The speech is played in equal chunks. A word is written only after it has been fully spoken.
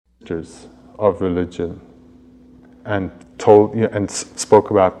ministers of religion and told,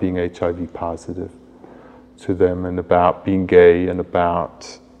 spoke about being HIV positive to them, and about being gay, and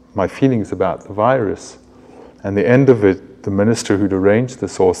about my feelings about the virus. And the end of it, the minister who'd arranged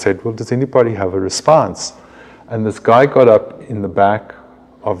this all said, well, does anybody have a response? And this guy got up in the back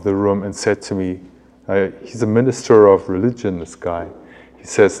of the room and said to me, he's a minister of religion, this guy. He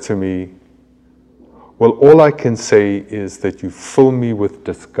says to me, well, all I can say is that you fill me with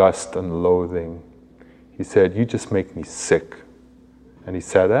disgust and loathing. He said, you just make me sick. And he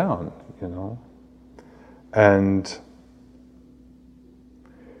sat down, And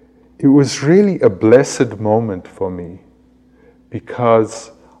it was really a blessed moment for me,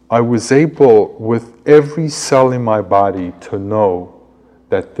 because I was able, with every cell in my body, to know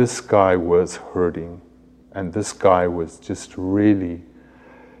that this guy was hurting, and this guy was just really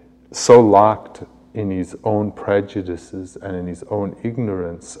so locked in his own prejudices and in his own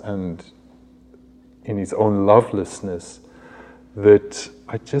ignorance and in his own lovelessness, that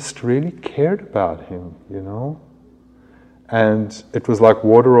I just really cared about him, And it was like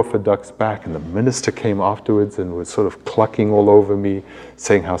water off a duck's back, and the minister came afterwards and was sort of clucking all over me,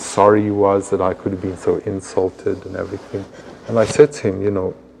 saying how sorry he was that I could have been so insulted and everything. And I said to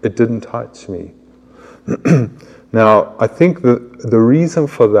him, it didn't touch me. Now, I think the reason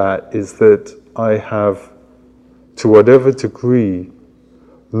for that is that I have, to whatever degree,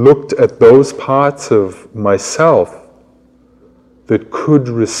 looked at those parts of myself that could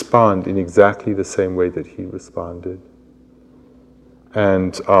respond in exactly the same way that he responded.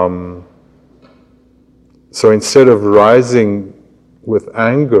 And so instead of rising with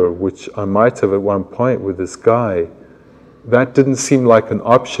anger, which I might have at one point with this guy, that didn't seem like an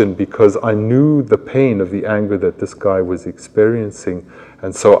option, because I knew the pain of the anger that this guy was experiencing,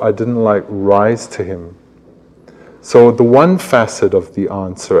 and so I didn't rise to him. So the one facet of the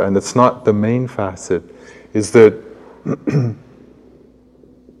answer, and it's not the main facet, is that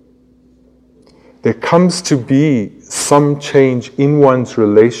there comes to be some change in one's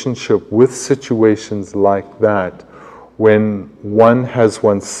relationship with situations like that when one has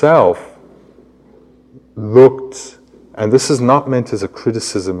oneself looked, and this is not meant as a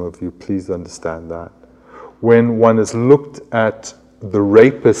criticism of you, please understand that, when one has looked at the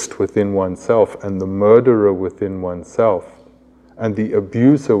rapist within oneself and the murderer within oneself and the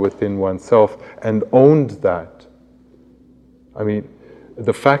abuser within oneself and owned that. I mean,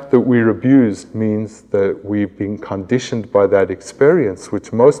 the fact that we're abused means that we've been conditioned by that experience,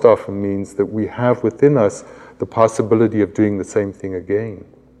 which most often means that we have within us the possibility of doing the same thing again.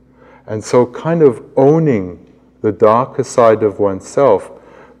 And so kind of owning the darker side of oneself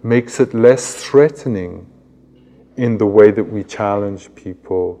makes it less threatening in the way that we challenge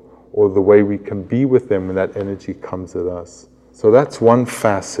people, or the way we can be with them when that energy comes at us. So that's one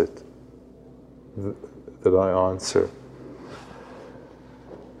facet that I answer.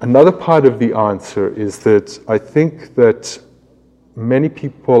 Another part of the answer is that I think that many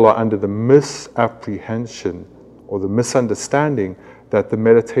people are under the misapprehension or the misunderstanding that the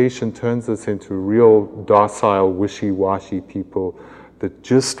meditation turns us into real docile, wishy-washy people that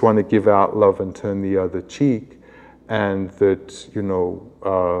just want to give out love and turn the other cheek, and that,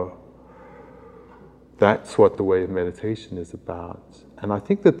 that's what the way of meditation is about. And I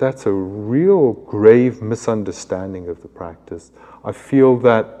think that that's a real grave misunderstanding of the practice. I feel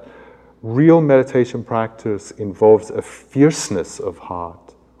that real meditation practice involves a fierceness of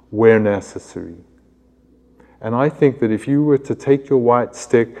heart where necessary. And I think that if you were to take your white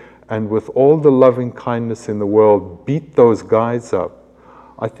stick and with all the loving kindness in the world beat those guys up,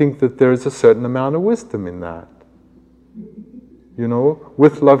 I think that there is a certain amount of wisdom in that.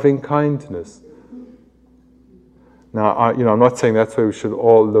 With loving kindness. Now, I'm not saying that's where we should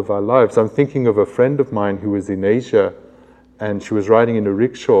all live our lives. I'm thinking of a friend of mine who was in Asia, and she was riding in a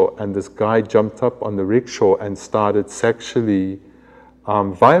rickshaw, and this guy jumped up on the rickshaw and started sexually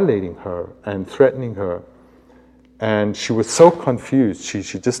violating her and threatening her. And she was so confused.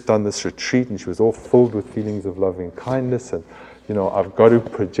 She'd just done this retreat, and she was all filled with feelings of loving kindness, and I've got to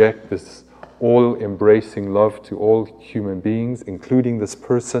project this all-embracing love to all human beings, including this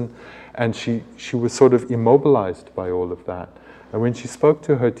person. And she was sort of immobilized by all of that. And when she spoke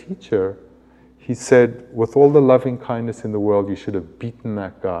to her teacher, he said, with all the loving kindness in the world, you should have beaten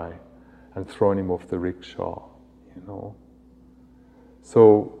that guy and thrown him off the rickshaw,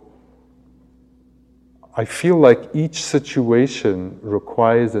 So I feel like each situation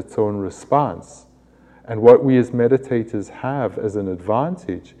requires its own response. And what we as meditators have as an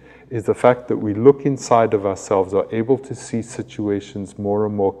advantage is the fact that we look inside of ourselves, are able to see situations more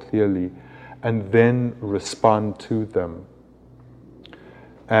and more clearly, and then respond to them.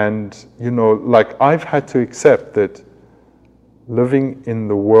 And, you know, like I've had to accept that living in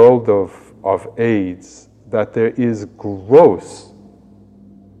the world of AIDS, that there is gross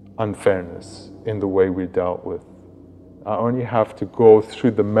unfairness in the way we dealt with. I only have to go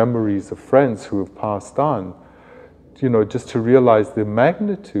through the memories of friends who have passed on, you know, just to realize the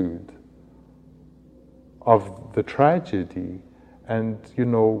magnitude of the tragedy. And, you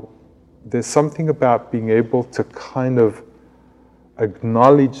know, there's something about being able to kind of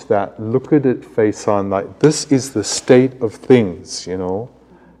acknowledge that, look at it face on, like this is the state of things, you know,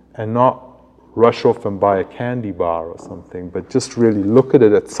 and not rush off and buy a candy bar or something, but just really look at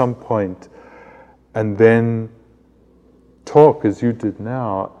it at some point and then talk as you did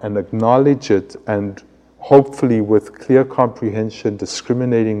now and acknowledge it, and hopefully with clear comprehension,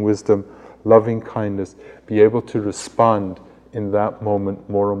 discriminating wisdom, loving kindness, be able to respond in that moment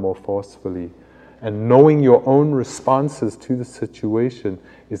more and more forcefully. And knowing your own responses to the situation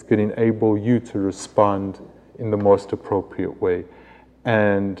is going to enable you to respond in the most appropriate way.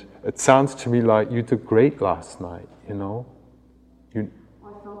 And it sounds to me like you did great last night, you know? I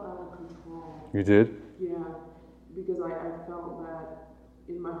felt out of control. You did? Yeah, because I felt that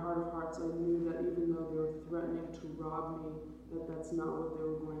in my heart of hearts, I knew that even though they were threatening to rob me, that's not what they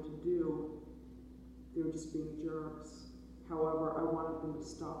were going to do. They were just being jerks. However, I wanted them to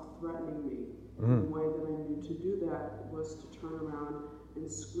stop threatening me. The way that I knew to do that was to turn around and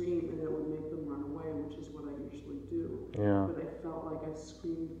scream, and it would make them run away, which is what I usually do. Yeah. But I felt like I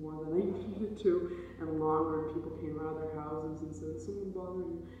screamed more than I needed to, and longer, and people came out of their houses and said, "Someone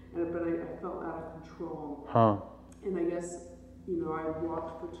bothering you," but I felt out of control. And I guess, you know, I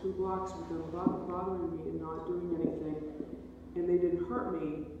walked for 2 blocks with them bothering me and not doing anything, and they didn't hurt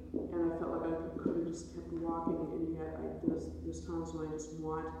me, and I felt like I could have just kept walking, and yet there's times when I just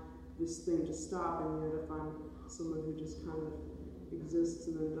want this thing to stop, and yet if I'm someone who just kind of exists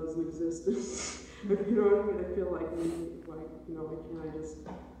and then doesn't exist, if you know what I mean, I feel like you know,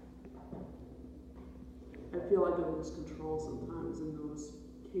 I feel like I lose control sometimes in those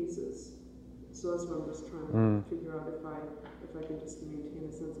cases. So that's what I'm just trying to figure out, if I can just maintain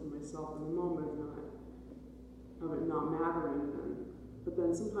a sense of myself in the moment, of it not mattering then. But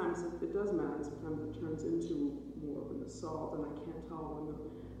then sometimes it does matter, and sometimes it turns into more of an assault, and I can't tell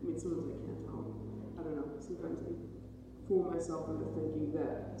sometimes I can't tell. I don't know. Sometimes I fool myself into thinking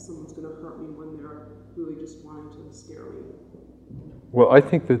that someone's going to hurt me when they're really just wanting to scare me. Well, I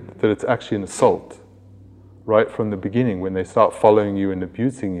think that it's actually an assault, right from the beginning, when they start following you and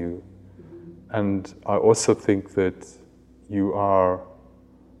abusing you. And I also think that you are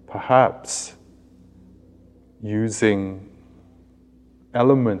perhaps using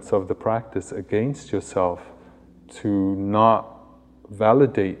elements of the practice against yourself to not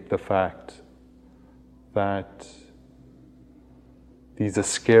validate the fact that these are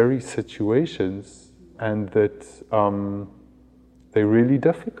scary situations, and that they're really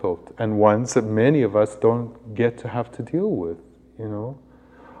difficult, and ones that many of us don't get to have to deal with, you know.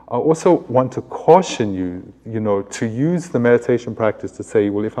 I also want to caution you, you know, to use the meditation practice to say,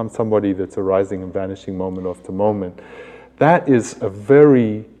 well, if I'm somebody that's arising and vanishing moment after moment, that is a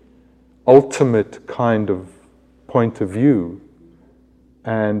very ultimate kind of point of view.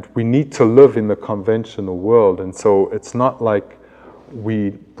 And we need to live in the conventional world. And so it's not like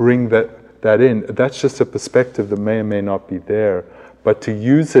we bring that in. That's just a perspective that may or may not be there. But to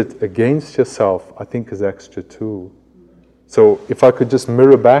use it against yourself, I think, is extra too. So if I could just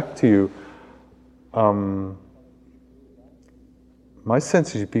mirror back to you, my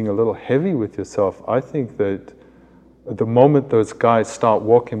sense is you're being a little heavy with yourself. I think that the moment those guys start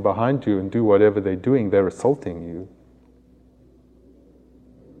walking behind you and do whatever they're doing, they're assaulting you.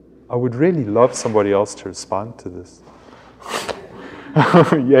 I would really love somebody else to respond to this. Yay.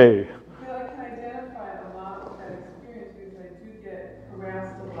 I feel like I can identify a lot with that experience, because I do get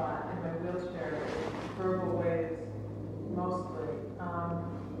harassed a lot in my wheelchair, verbal ways mostly.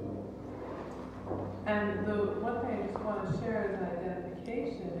 And the one thing I just want to share as an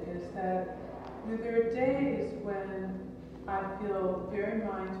identification is that there are days when I feel very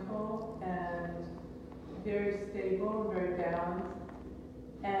mindful and very stable and very balanced.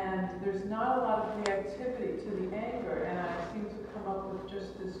 And there's not a lot of reactivity to the anger, and I seem to come up with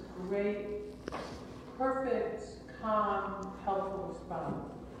just this great, perfect, calm, helpful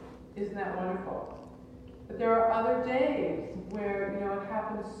response. Isn't that wonderful? But there are other days where, you know, it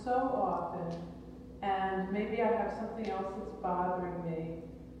happens so often, and maybe I have something else that's bothering me,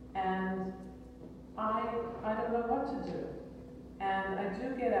 and I don't know what to do. And I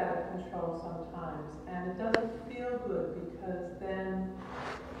do get out of control sometimes, and it doesn't feel good, because then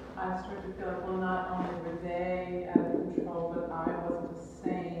I start to feel like, well, not only were they out of control, but I wasn't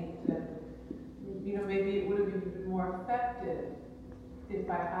sane. affected if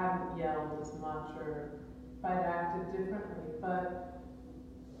I hadn't yelled as much or if I'd acted differently. But,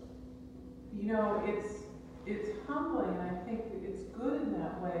 you know, it's humbling, and I think it's good in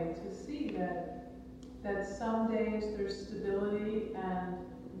that way to see that some days there's stability and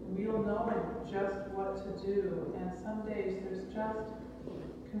real knowing just what to do, and some days there's just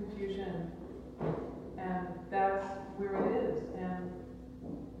confusion, and that's where it is. And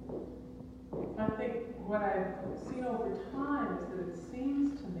I think what I've seen over time is that it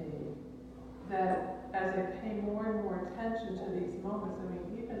seems to me that as I pay more and more attention to these moments, I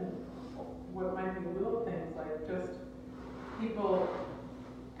mean, even what might be little things like just people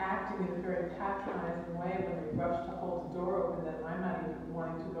acting in a very patronizing way when they rush to hold the door open that I'm not even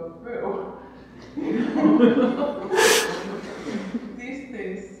wanting to go through. These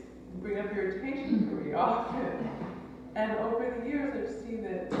things bring up irritation for me often. And over the years I've seen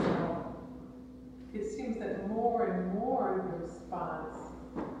that, you know, it seems that more and more the response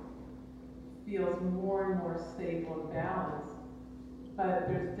feels more and more stable and balanced. But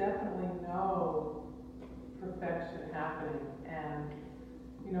there's definitely no perfection happening. And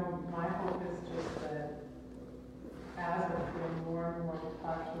you know, my hope is just that as I feel more and more in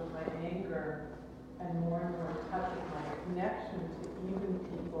touch with my anger and more in touch with my connection to even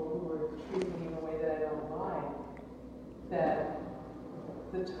people who are treating me in a way that I don't like, that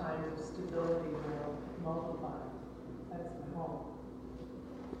the times of stability will multiply. That's my hope.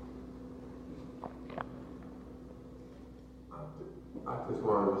 I just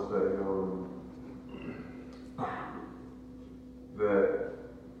wanted to say that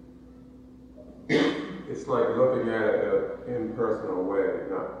it's like looking at it in an impersonal way,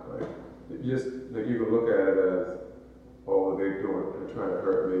 not like just like you can look at it as, oh, they're trying to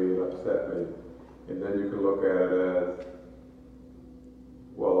hurt me, upset me, and then you can look at it as,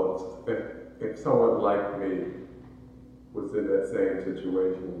 well, if someone like me was in that same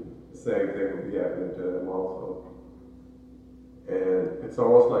situation, the same thing would be happening to them also. And it's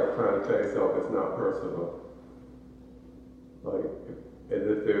almost like trying to tell yourself it's not personal. Like, and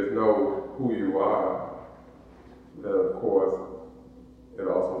if there's no who you are, then of course it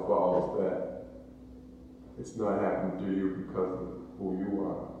also follows that it's not happening to you because of who you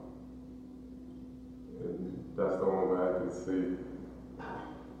are. And that's the only way I can see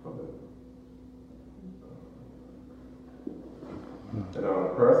of it. And on a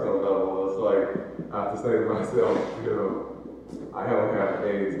personal level, it's like I have to say to myself, you know, I don't have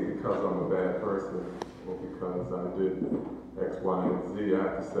AIDS because I'm a bad person or because I did X, Y, and Z. I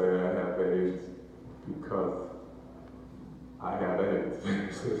have to say I have AIDS because I have AIDS.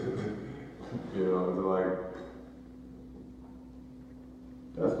 You know, it's like,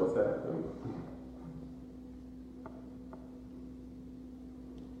 that's what's happening.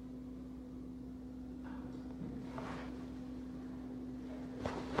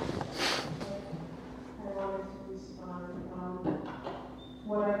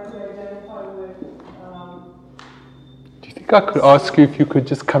 What I could identify with. Do you think I could ask you if you could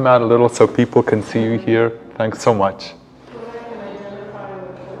just come out a little so people can see you here? Thanks so much. What I can identify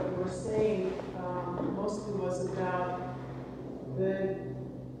with what you were saying mostly was about the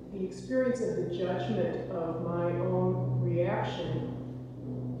experience of the judgment of my own reaction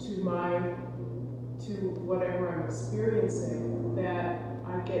to whatever I'm experiencing, that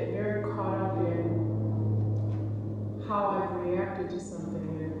I get very caught up in how I've reacted to something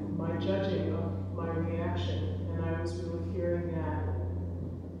and my judging of my reaction, and I was really hearing that.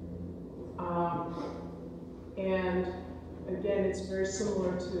 And again, it's very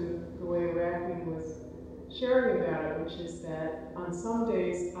similar to the way Rafi was sharing about it, which is that on some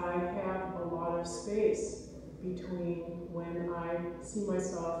days I have a lot of space between when I see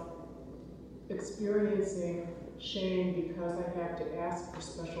myself experiencing shame because I have to ask for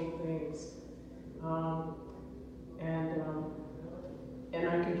special things. And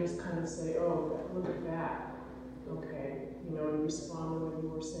I can just kind of say, oh, look at that. Okay, you know, and respond to what you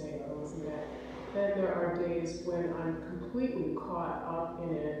were saying, oh, isn't that? Then there are days when I'm completely caught up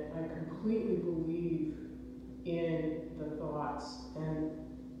in it. I completely believe in the thoughts and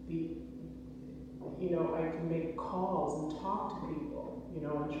you know, I can make calls and talk to people, you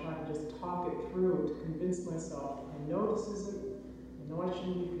know, and try to just talk it through to convince myself, I know I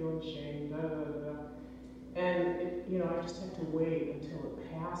shouldn't be feeling shame, da da da da. And it, you know, I just have to wait until it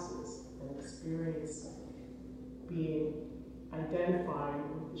passes and experience identifying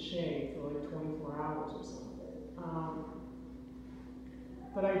with the shame for like 24 hours or something.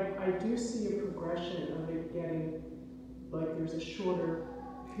 But I do see a progression of it getting, like there's a shorter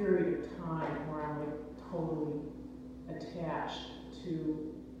period of time where I'm like totally attached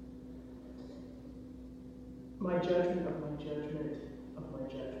to my judgment of my judgment of my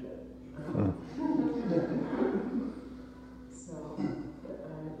judgment. So,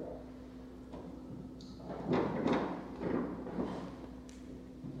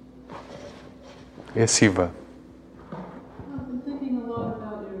 yes, Eva. I've been thinking a lot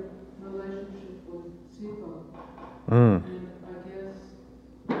about your relationship with Siva. Mm. And I guess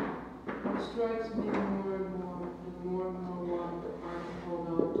what strikes me more and more what I hold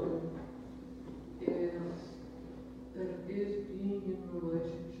on to is that it is being in a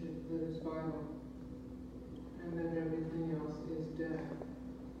relationship that is vital, and that everything else is dead.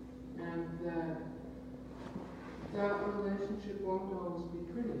 And that relationship won't always be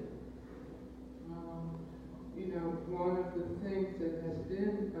pretty. One of the things that has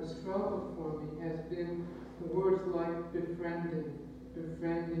been a struggle for me has been words like befriending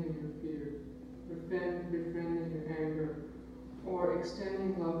your fear, befriending your anger, or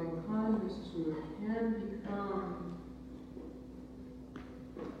extending loving kindness to it can become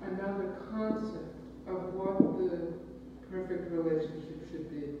another concept of what the perfect relationship should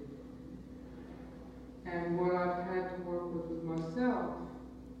be. And what I've had to work with myself,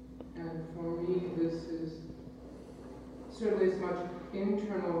 and for me this is certainly as much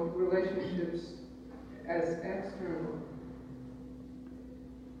internal relationships as external.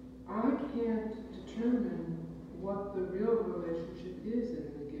 I can't determine what the real relationship is in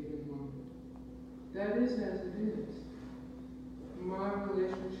a given moment. That is as it is. My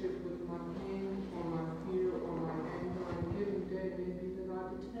relationship with my pain or my fear or my anger on a given day may be that I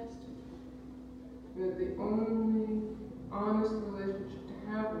detest it. That the only honest relationship to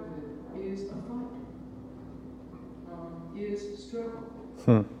have with it is a fight, is struggle.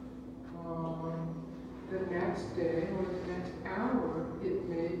 The next day or the next hour, it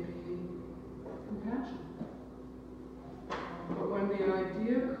may be compassion. But when the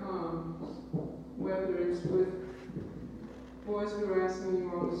idea comes, whether it's with boys harassing you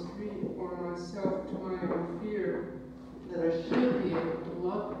on the street or myself to my own fear, that I should be able to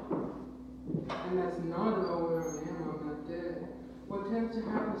love them, and that's not at all where I am on that day, what tends to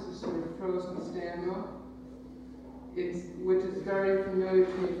happen is a sort of frozen standoff, which is very familiar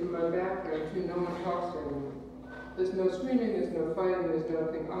to me from my background, too. No one talks to anyone. There's no screaming, there's no fighting, there's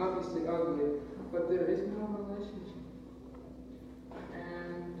nothing obviously ugly, but there is no relationship.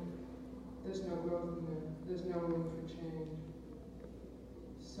 And there's no growth in there. There's no room for change.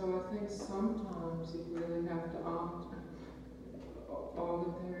 So I think sometimes you really have to opt. All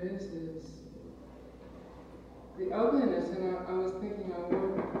that there is the ugliness. And I was thinking I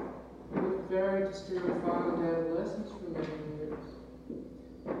worked with very disturbed violent adolescents for many years.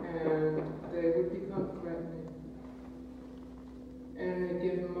 And they would become threatening. And in a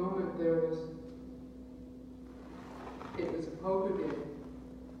given moment it was a poker game,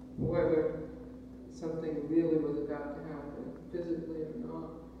 whether something really was about to happen, physically or not.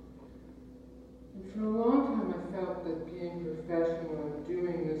 And for a long time I felt that being professional and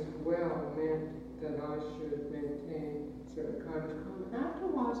doing this well meant that I should maintain a certain kind of calm. After a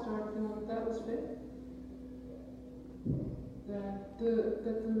while I started feeling that was fair. That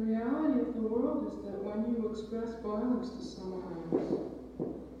the reality of the world is that when you express violence to someone else,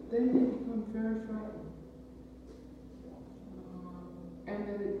 then they become very frightened. And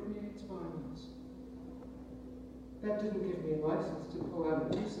that it creates violence. That didn't give me a license to pull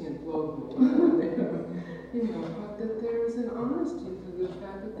out a Lucy and blow them away. But that there is an honesty to the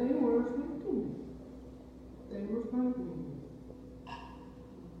fact that they were affecting me. They were frightening me.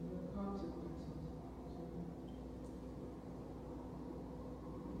 There were consequences.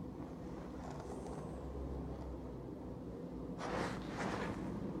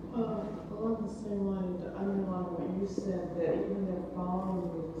 Along the same line, to underline what you said, that even if following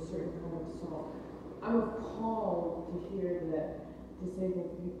with a certain kind of assault, I'm appalled to hear that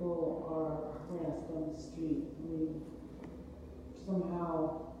disabled people are harassed on the street. I mean,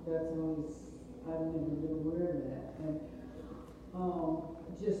 somehow that's always, I've never been aware of that. And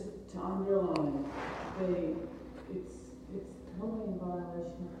just to underline, it's totally in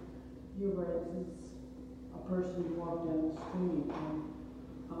violation. You're right, it's a person who walked down the street, and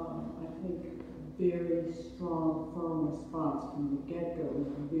I think very strong, firm response from the get-go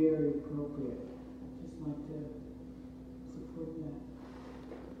is very appropriate. Just like to support that.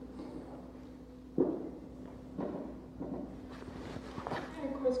 I had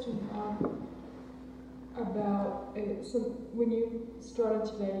a question about, so when you started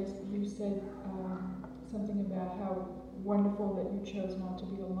today, you said something about how wonderful that you chose not to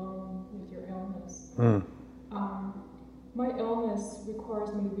be alone with your illness. My illness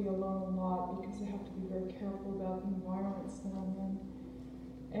requires me to be alone a lot because I have to be very careful about the environments that I'm in.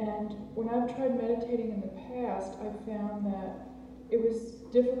 And when I've tried meditating in the past, I found that it was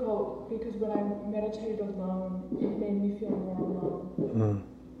difficult because when I meditated alone, it made me feel more alone.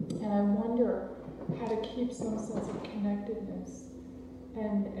 And I wonder how to keep some sense of connectedness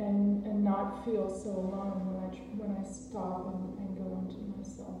and not feel so alone when I stop and go into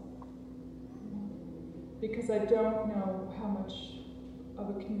myself. Because I don't know how much of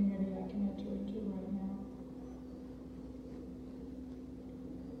a community I can enter into right now.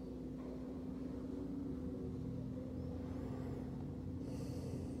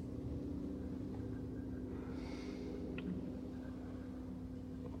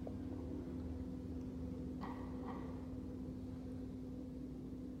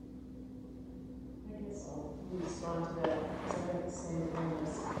 Respond to that because I have the same thing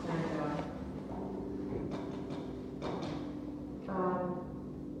as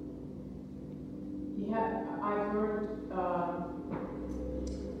I've learned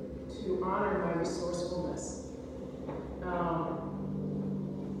to honor my resourcefulness.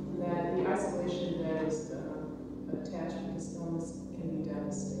 That the isolation that is attached to this illness can be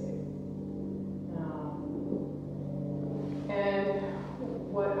devastating. And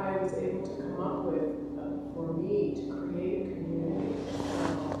what I was able to come up with for me to create a community,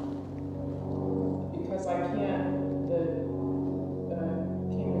 because I can't, the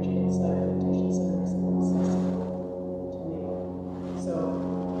Cambridge Insight Meditation Center is inaccessible to me. So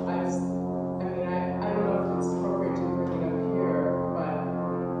I don't know if it's appropriate to bring it up here, but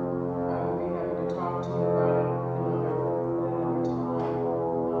I would be happy to talk to you about it another time.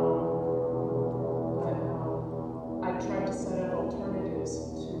 But I tried to set up alternatives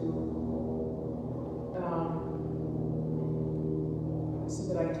so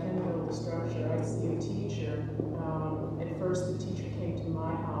that I can build the structure. I see a teacher. At first, the teacher came to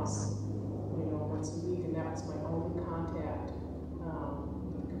my house, once a week, and that was my only contact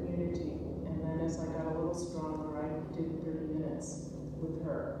with the community. And then, as I got a little stronger, I did 30 minutes with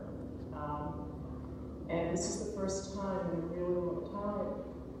her. And this is the first time in a really long time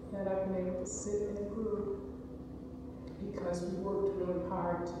that I've been able to sit in a group, because we worked really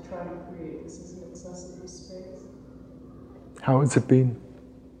hard to try to create this as an accessible space. How has it been?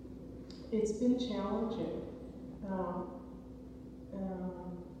 It's been challenging,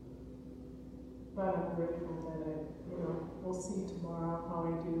 but I'm grateful that we'll see tomorrow how I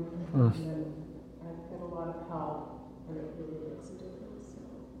do. And then I've had a lot of help, and it really makes a difference.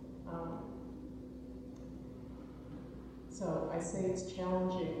 So I say it's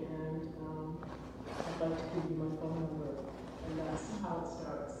challenging, and I'd like to give you my phone number, and that's how it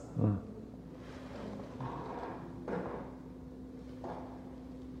starts.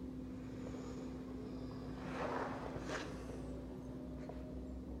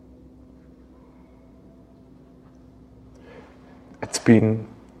 It's been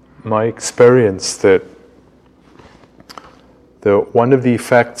my experience that one of the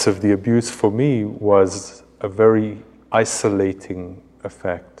effects of the abuse for me was a very isolating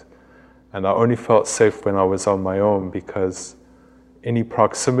effect. And I only felt safe when I was on my own, because any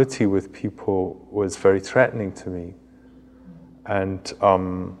proximity with people was very threatening to me. And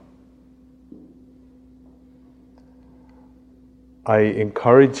I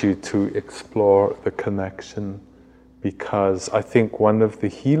encourage you to explore the connection, because I think one of the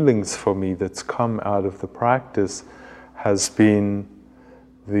healings for me that's come out of the practice has been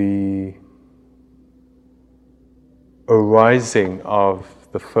the arising of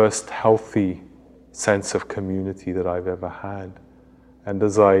the first healthy sense of community that I've ever had. And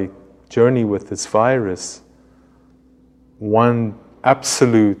as I journey with this virus, one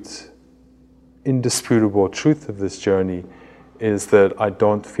absolute, indisputable truth of this journey is that I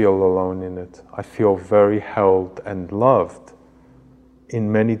don't feel alone in it. I feel very held and loved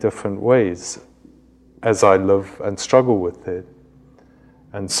in many different ways as I live and struggle with it.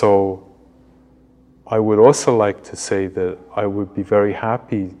 And so I would also like to say that I would be very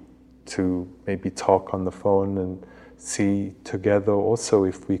happy to maybe talk on the phone and see together also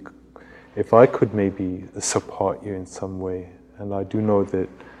if I could maybe support you in some way. And I do know that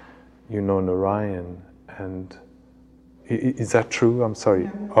you know Narayan, and is that true? I'm sorry.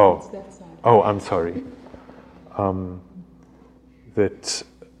 No, I'm sorry. That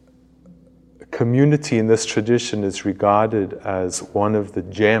community in this tradition is regarded as one of the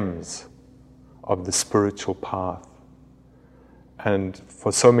gems of the spiritual path. And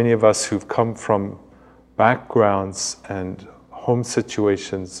for so many of us who've come from backgrounds and home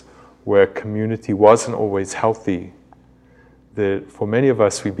situations where community wasn't always healthy, that for many of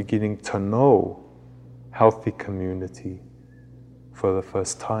us we're beginning to know healthy community for the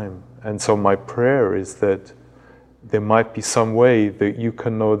first time. And so my prayer is that there might be some way that you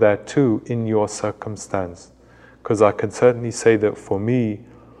can know that too in your circumstance. Because I can certainly say that for me,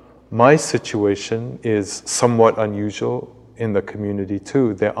 my situation is somewhat unusual in the community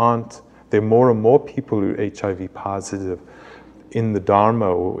too. There are more and more people who are HIV positive in the Dharma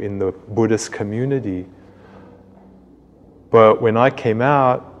or in the Buddhist community. But when I came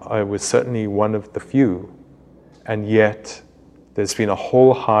out, I was certainly one of the few. And yet, there's been a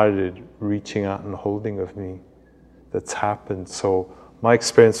wholehearted reaching out and holding of me that's happened. So my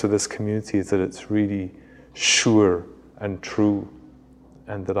experience with this community is that it's really sure and true,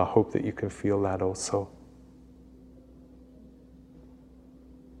 and that I hope that you can feel that also.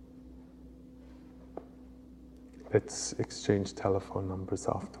 Let's exchange telephone numbers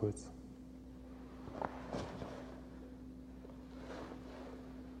afterwards.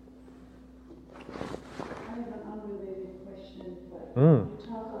 I have an unrelated question, but you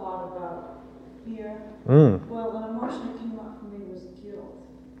talk a lot about fear. Well, an emotion that came up for me was guilt.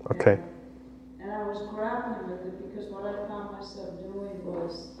 Okay. And I was grappling with it because what I found myself doing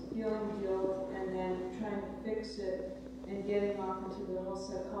was feeling guilt and then trying to fix it and getting off into the whole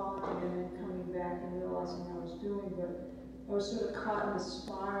psychology and then coming back and realizing I was doing, but I was sort of caught in a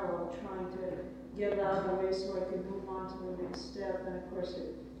spiral of trying to get it out of the way so I could move on to the next step, and of course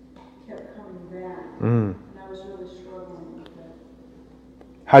it kept coming back, and I was really struggling with that.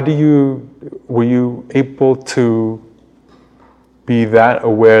 Were you able to be that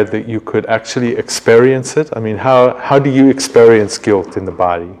aware that you could actually experience it? I mean, how do you experience guilt in the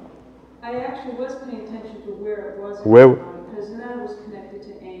body? I actually was paying attention to where it was in Where? the body, because then it was connected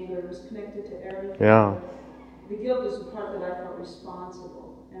to anger, it was connected to everything. Yeah. The guilt is the part that I felt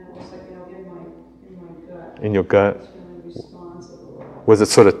responsible, and it was like, in my gut. In your gut? I was feeling responsible. Was it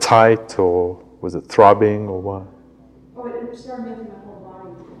sort of tight, or was it throbbing, or what? Oh, it started making my whole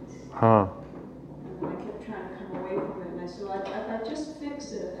body tense. Huh. And I kept trying to come away from it, and I said, if I just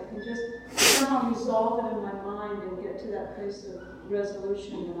fix it, I can just somehow resolve it in my mind and get to that place of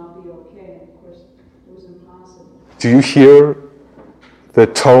resolution, then I'll be okay. And of course, it was impossible. Do you hear the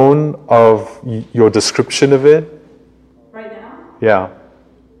tone of your description of it? Right now? Yeah.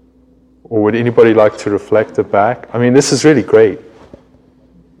 Or would anybody like to reflect it back? I mean, this is really great.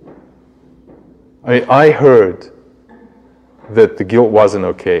 I heard that the guilt wasn't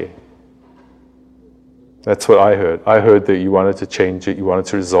okay. That's what I heard. I heard that you wanted to change it, you wanted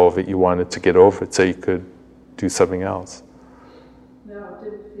to resolve it, you wanted to get over it so you could do something else. No, it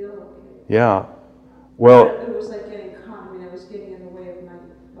didn't feel okay. Yeah. Well, it was like getting caught. I mean, I was getting in the way of the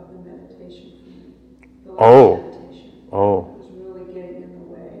meditation for me. The Oh. meditation. Oh. It was really getting in the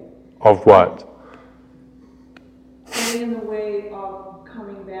way. Of what? Getting in the way of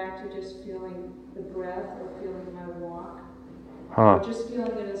coming back to just feeling the breath or feeling my walk. Huh. Or just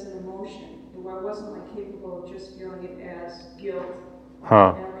feeling it as an emotion. Where I wasn't like capable of just feeling it as guilt.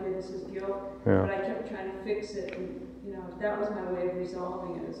 Huh. And okay, this is guilt. Yeah. But I kept trying to fix it, and that was my way of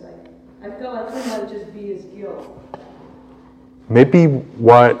resolving it. It was like I felt I couldn't let it just be as guilt. Maybe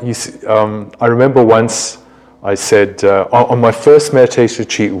what you see, I remember once I said, on my first meditation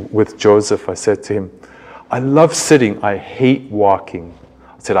retreat with Joseph, I said to him, I love sitting, I hate walking.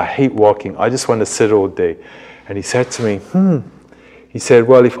 I said, I hate walking, I just want to sit all day. And he said to me, He said,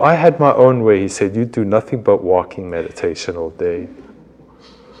 well, if I had my own way, he said, you'd do nothing but walking meditation all day.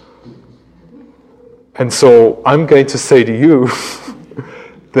 And so I'm going to say to you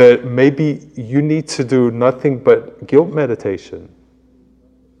that maybe you need to do nothing but guilt meditation,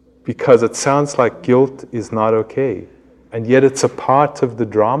 because it sounds like guilt is not okay. And yet it's a part of the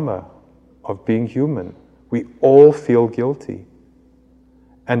drama of being human. We all feel guilty.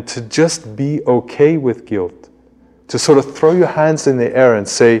 And to just be okay with guilt, to sort of throw your hands in the air and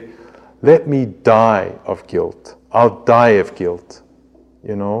say, let me die of guilt. I'll die of guilt.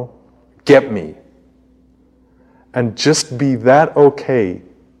 Get me. And just be that okay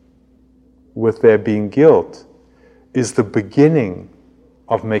with there being guilt is the beginning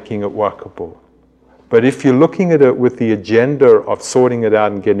of making it workable. But if you're looking at it with the agenda of sorting it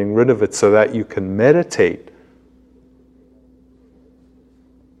out and getting rid of it so that you can meditate,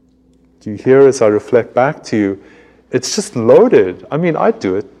 do you hear as I reflect back to you, it's just loaded. I mean, I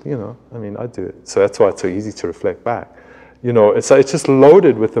do it, I do it. So that's why it's so easy to reflect back. It's just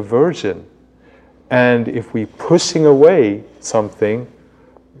loaded with aversion. And if we're pushing away something,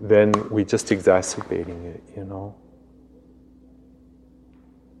 then we're just exacerbating it,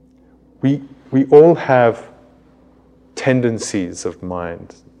 We all have tendencies of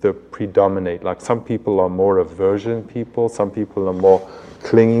mind that predominate. Like some people are more aversion people, some people are more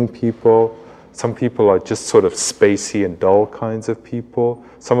clinging people, some people are just sort of spacey and dull kinds of people.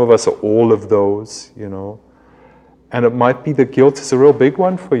 Some of us are all of those, And it might be that guilt is a real big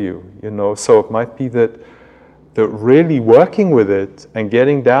one for you, so it might be that really working with it and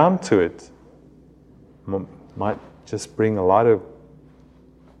getting down to it might just bring a lot of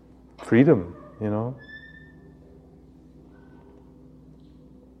freedom,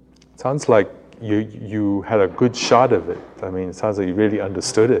 Sounds like you had a good shot of it. I mean, it sounds like you really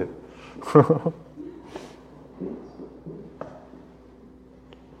understood it.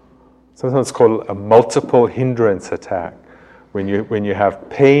 Sometimes it's called a multiple hindrance attack. When you have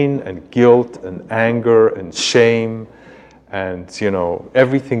pain and guilt and anger and shame and,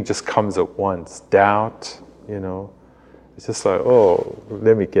 everything just comes at once. Doubt, It's just like, oh,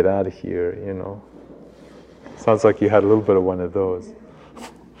 let me get out of here, Sounds like you had a little bit of one of those.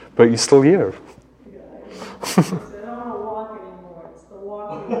 But you're still here. I don't want to walk anymore. It's the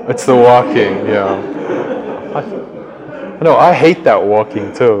walking. It's the walking, yeah. I hate that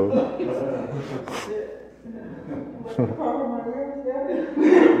walking too.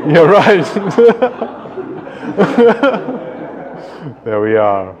 You're right. There we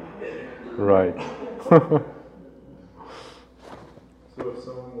are. Right. So if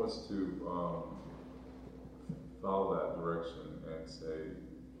someone was to follow that direction and say,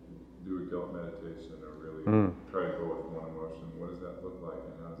 do a guilt meditation or really try to go with one emotion, what does that look like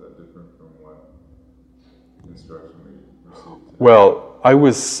and how is that different from what instruction we received today? Well, I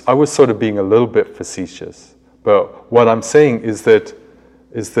was sort of being a little bit facetious, but what I'm saying is that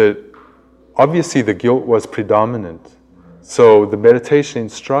obviously the guilt was predominant. So the meditation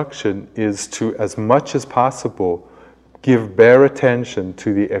instruction is to, as much as possible, give bare attention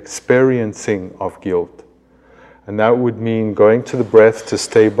to the experiencing of guilt. And that would mean going to the breath to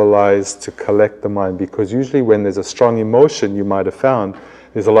stabilize, to collect the mind, because usually when there's a strong emotion, you might have found,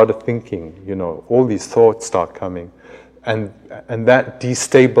 there's a lot of thinking, all these thoughts start coming. And that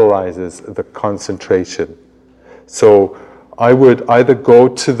destabilizes the concentration. So I would either go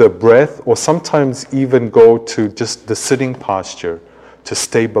to the breath or sometimes even go to just the sitting posture to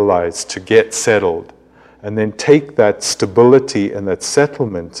stabilize, to get settled. And then take that stability and that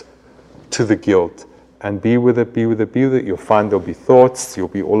settlement to the guilt and be with it. You'll find there'll be thoughts, you'll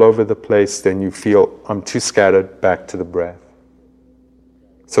be all over the place, then you feel, I'm too scattered, back to the breath.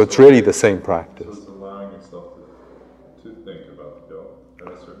 So it's really the same practice. So it's allowing yourself to think about the guilt at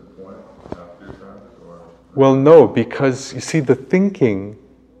a certain point after your practice? Well, no, because you see, the thinking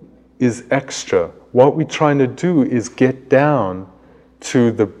is extra. What we're trying to do is get down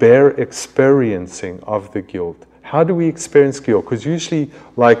to the bare experiencing of the guilt. How do we experience guilt? Because usually,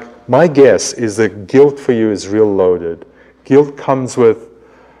 my guess is that guilt for you is real loaded. Guilt comes with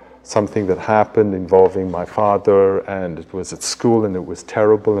something that happened involving my father, and it was at school, and it was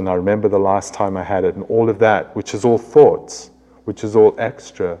terrible, and I remember the last time I had it, and all of that, which is all thoughts, which is all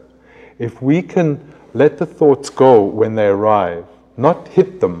extra. If we can let the thoughts go when they arrive, not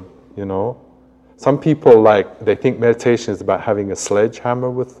hit them, Some people they think meditation is about having a sledgehammer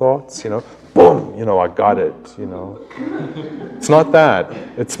with thoughts, boom, I got it, It's not that.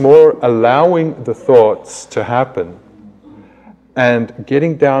 It's more allowing the thoughts to happen and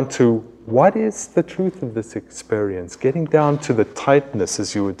getting down to what is the truth of this experience, getting down to the tightness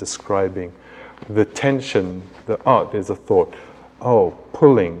as you were describing, the tension, there's a thought,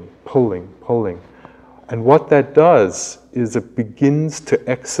 pulling. And what that does is it begins to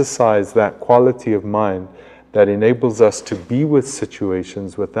exercise that quality of mind that enables us to be with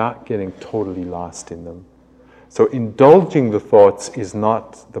situations without getting totally lost in them. So indulging the thoughts is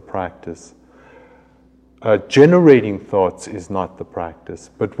not the practice. Generating thoughts is not the practice.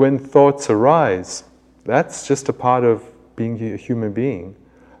 But when thoughts arise, that's just a part of being a human being.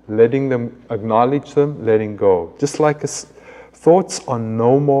 Letting them, acknowledge them, letting go. Just like thoughts are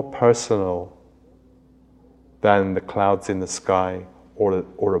no more personal than the clouds in the sky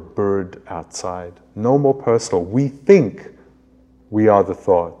or a bird outside. No more personal. We think we are the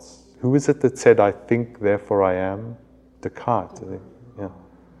thoughts. Who is it that said, I think, therefore I am? Descartes, I think. Yeah.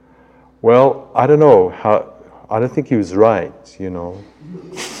 Well, I don't know. I don't think he was right,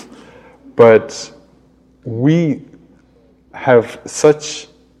 But we have such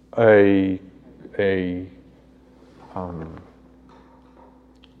I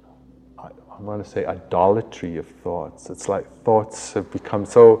want to say idolatry of thoughts. It's like thoughts have become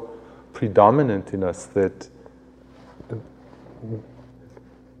so predominant in us that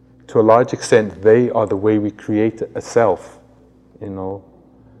to a large extent they are the way we create a self,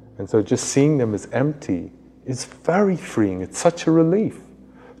 And so just seeing them as empty is very freeing. It's such a relief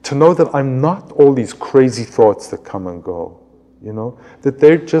to know that I'm not all these crazy thoughts that come and go, that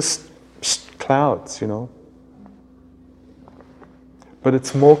they're just clouds, But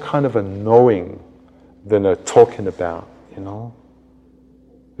it's more kind of a knowing than a talking about,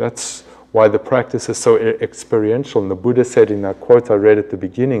 That's why the practice is so experiential. And the Buddha said in that quote I read at the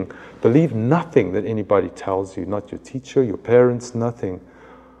beginning, believe nothing that anybody tells you, not your teacher, your parents, nothing.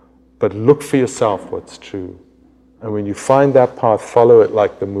 But look for yourself what's true. And when you find that path, follow it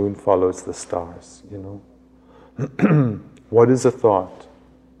like the moon follows the stars, What is a thought?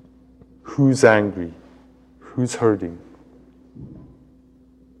 Who's angry? Who's hurting?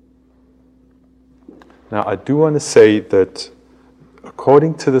 Now, I do want to say that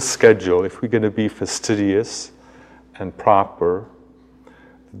according to the schedule, if we're going to be fastidious and proper,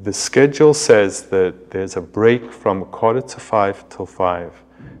 the schedule says that there's a break from 4:45 till 5,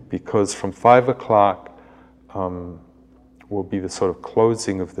 because from 5 o'clock will be the sort of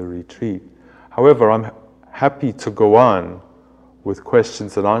closing of the retreat. However, I'm happy to go on with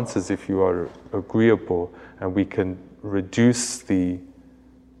questions and answers if you are agreeable, and we can reduce the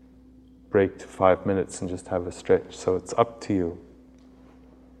break to 5 minutes and just have a stretch. So it's up to you.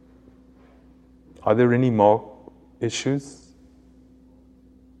 Are there any more issues?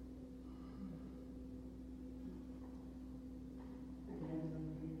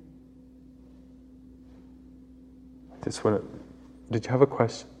 Just want to. Did you have a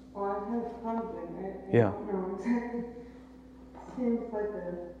question? Well, I have something. I Yeah. don't know exactly. Seems like a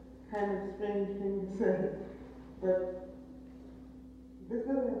kind of strange thing to say, but this is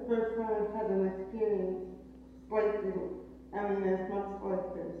the first time I've had an experience as much like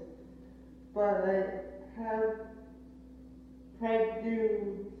this. But I have tried to do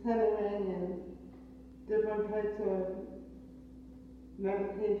centering and different types of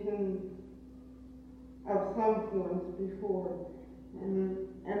meditation of some forms before. And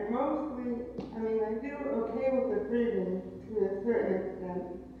mostly, I do okay with the breathing to a certain extent,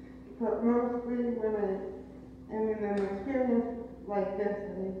 but mostly when I'm in an experience like this,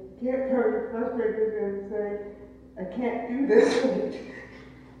 I get very frustrated and say, I can't do this right.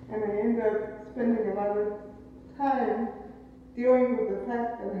 And I end up spending a lot of time dealing with the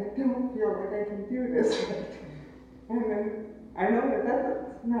fact that I don't feel like I can do this right. And then I know that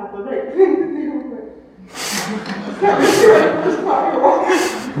that's not the right thing to do, but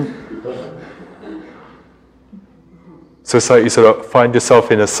So it's like you sort of find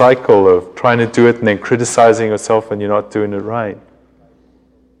yourself in a cycle of trying to do it and then criticizing yourself when you're not doing it right.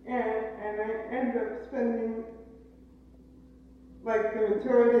 And I end up spending like the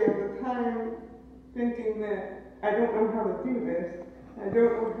majority of the time thinking that I don't know how to do this. I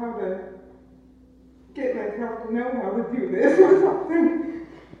don't know how to get myself to know how to do this or something.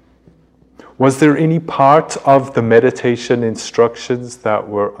 Was there any part of the meditation instructions that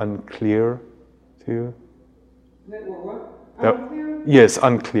were unclear to you? That were what? Unclear? Yes,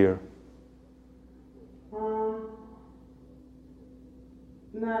 unclear.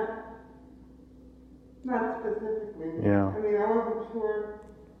 Not specifically. Yeah. I wasn't sure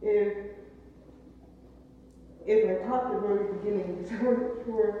if I caught the very beginning, because I wasn't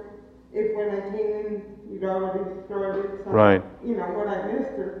sure if when I came in you'd already started something, right. What I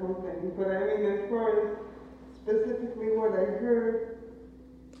missed or something. But as far as specifically what I heard,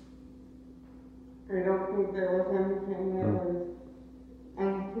 I don't think there was anything that was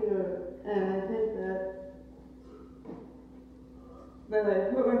unclear. And I think that I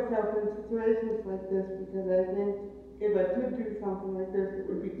put myself in situations like this because I think if I could do something like this, it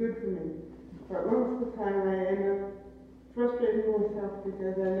would be good for me. But most of the time I end up frustrating myself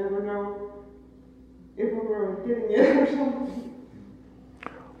because I never know if I'm really getting it or something.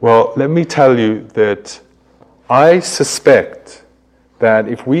 Well, let me tell you that I suspect that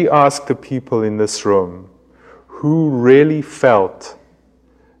if we ask the people in this room who really felt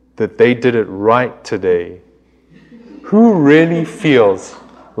that they did it right today, who really feels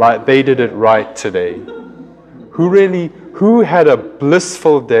like they did it right today, who had a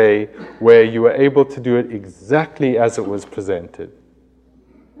blissful day where you were able to do it exactly as it was presented.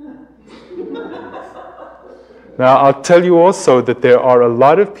 Now, I'll tell you also that there are a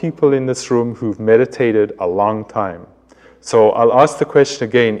lot of people in this room who've meditated a long time. So I'll ask the question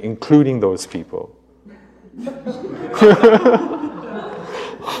again, including those people.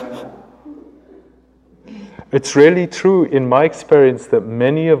 It's really true in my experience that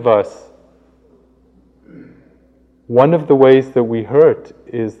many of us, one of the ways that we hurt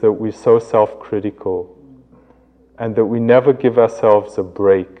is that we're so self-critical and that we never give ourselves a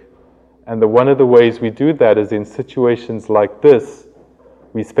break. And one of the ways we do that is in situations like this,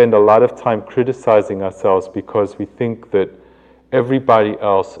 we spend a lot of time criticizing ourselves because we think that everybody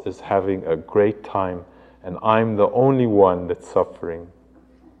else is having a great time and I'm the only one that's suffering.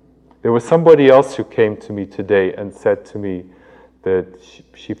 There was somebody else who came to me today and said to me that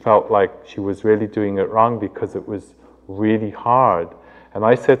she felt like she was really doing it wrong because it was really hard. And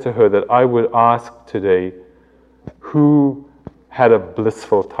I said to her that I would ask today, who had a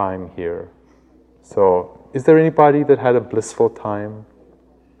blissful time here? So, is there anybody that had a blissful time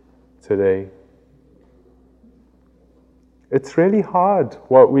today? It's really hard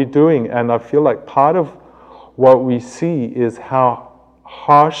what we're doing, and I feel like part of what we see is how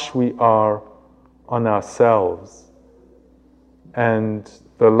harsh we are on ourselves. And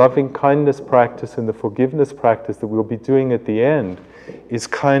the loving kindness practice and the forgiveness practice that we'll be doing at the end is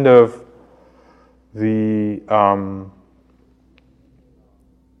kind of the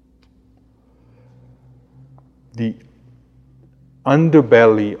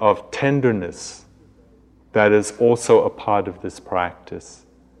underbelly of tenderness that is also a part of this practice.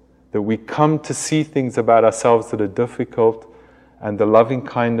 That we come to see things about ourselves that are difficult, and the loving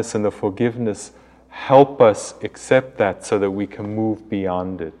kindness and the forgiveness help us accept that so that we can move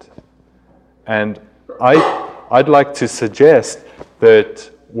beyond it. And I'd like to suggest that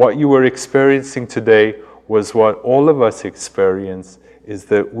what you were experiencing today was what all of us experience, is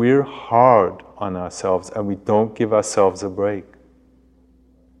that we're hard on ourselves and we don't give ourselves a break.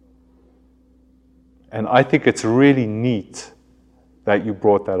 And I think it's really neat that you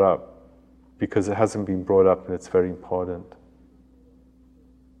brought that up, because it hasn't been brought up and it's very important.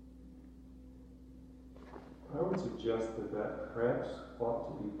 I would suggest that perhaps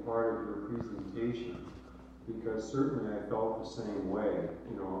ought to be part of your presentation, because certainly I felt the same way.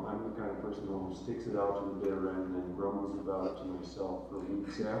 You know, I'm the kind of person who sticks it out to the bitter end and then grumbles about it to myself for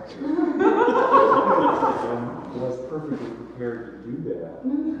weeks after. And I was perfectly prepared to do that.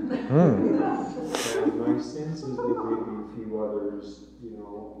 And my sense is that maybe a few others, you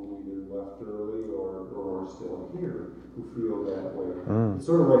know, who either left early or are still here, who feel that way. It's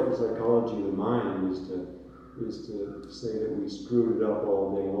sort of like the psychology of the mind is to say that we screwed it up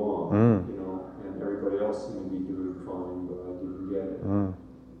all day long, you know, and everybody else seemed to be doing fine, but I didn't get it.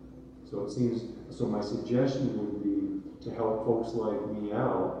 So it seems, so my suggestion would be to help folks like me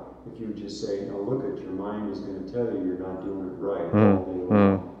out, if you would just say, now look at your mind is going to tell you you're not doing it right all day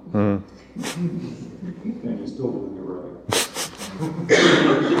long. And you're still doing it right.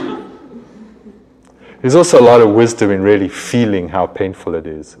 There's also a lot of wisdom in really feeling how painful it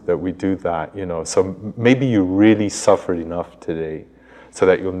is that we do that, you know. So maybe you really suffered enough today so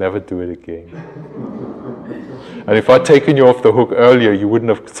that you'll never do it again. And if I'd taken you off the hook earlier, you wouldn't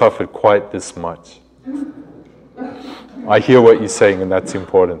have suffered quite this much. I hear what you're saying, and that's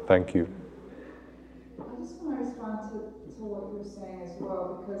important. Thank you. I just want to respond to what you were saying as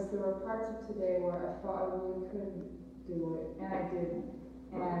well, because there were parts of today where I thought I really couldn't do it, and I didn't.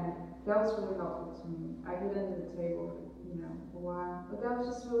 And that was really helpful to me. I hid under the table, you know, for a while. But that was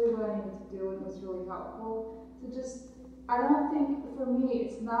just really what I needed to do, and it was really helpful to just, I don't think, for me,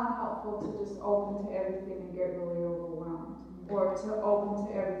 it's not helpful to just open to everything and get really overwhelmed. Or to open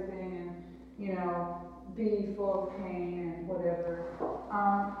to everything and, you know, be full of pain and whatever.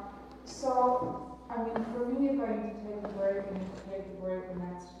 So, I mean, for me, if I need to take a break, I need to take a break, and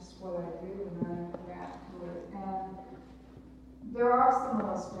that's just what I do, and I react to it. And there are some of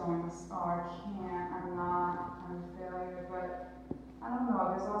those feelings, oh, I can't, I'm not, I'm a failure, but I don't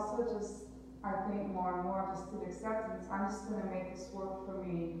know, there's also just, I think more and more just an acceptance. I'm just going to make this work for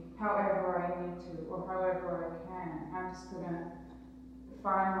me however I need to, or however I can. I'm just going to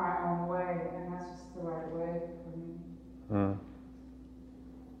find my own way, and that's just the right way for me.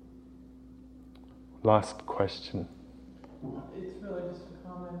 Last question. It's really just a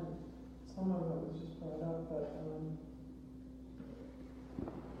comment, some of it was just brought up, but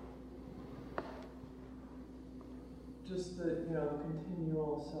just the, you know, the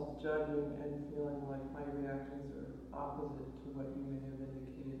continual self-judging and feeling like my reactions are opposite to what you may have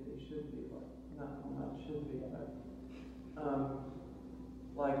indicated they should be, like, not should be, but,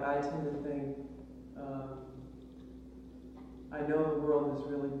 like, I tend to think, I know the world is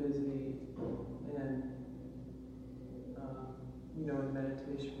really busy, and, you know, in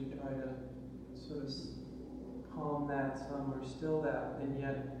meditation we try to sort of calm that some or still that, and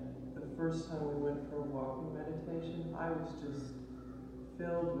yet the first time we went for a walking meditation, I was just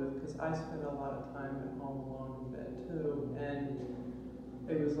filled with, because I spend a lot of time at home alone in bed too, and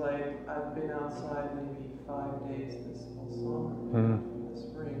it was like I've been outside maybe 5 days this whole summer, from the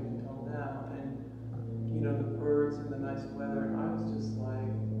spring until now, and you know, the birds and the nice weather, and I was just like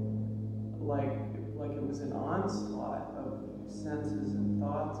it was an onslaught of senses and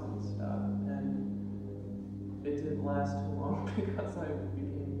thoughts and stuff, and it didn't last too long because I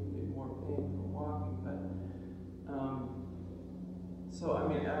became in more pain from walking, but so I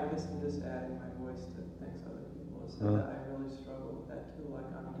mean, I guess I'm just adding my voice to things other people have said that I really struggle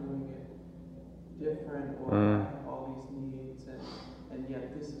like I'm doing it different, or I have all these needs, and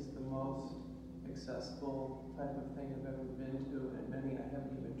yet this is the most accessible type of thing I've ever been to, and many I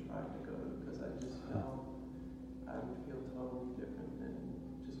haven't even tried to go to because I just know I would feel totally different and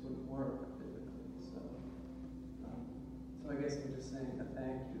just wouldn't work physically. So I guess I'm just saying a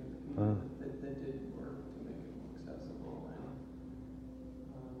thank you to the people that did work to make it more accessible. And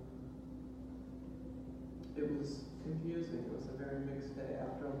it was confusing. It was a very mixed day.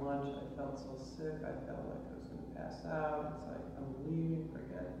 After lunch, I felt so sick. I felt like I was going to pass out. It's like, I'm leaving,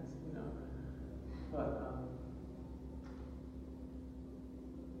 forget this, you know. But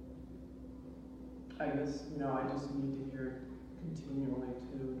I guess, you know, I just need to hear it continually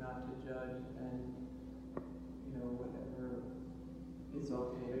too, not to judge, and, you know, whatever is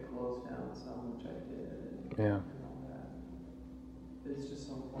okay to close down some, which I did, and all that. It's just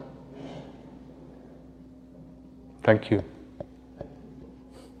so important. Thank you.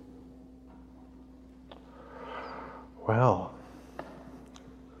 Well,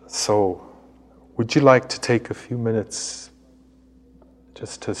 so would you like to take a few minutes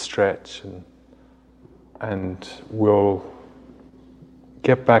just to stretch, and we'll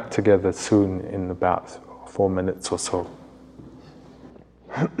get back together soon in about 4 minutes or so.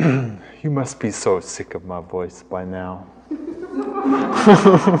 You must be so sick of my voice by now.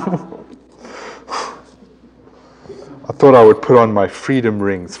 I thought I would put on my freedom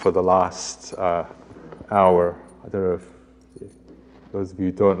rings for the last hour. I don't know if those of you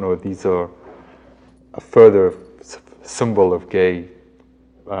who don't know, these are a further symbol of gay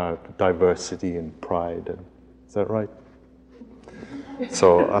diversity and pride. And, is that right?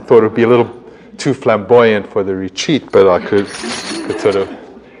 So I thought it would be a little too flamboyant for the retreat, but I could sort of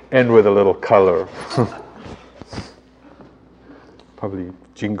end with a little color. Probably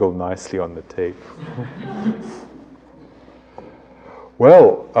jingle nicely on the tape.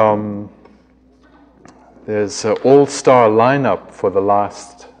 Well, there's an all-star lineup for the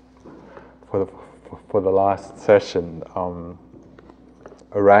last session.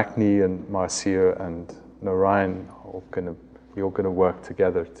 Arachne and Marcia and Narayan you're going to work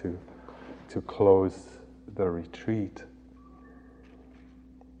together to close the retreat.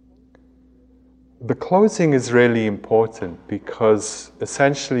 The closing is really important because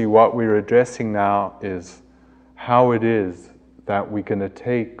essentially what we're addressing now is how it is that we're going to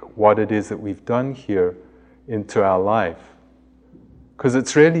take what it is that we've done here into our life. Because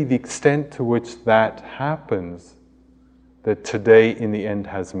it's really the extent to which that happens that today in the end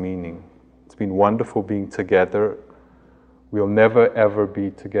has meaning. It's been wonderful being together. We'll never ever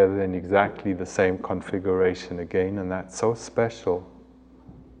be together in exactly the same configuration again, and that's so special.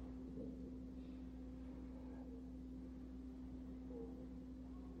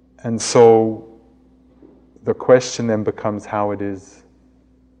 And so the question then becomes how it is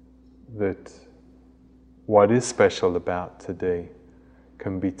that what is special about today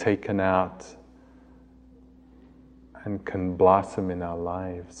can be taken out and can blossom in our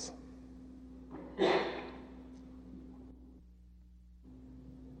lives. Thank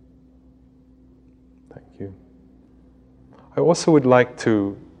you. I also would like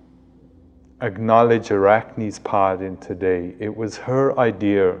to acknowledge Arachne's part in today. It was her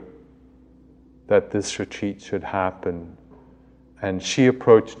idea that this retreat should happen. And she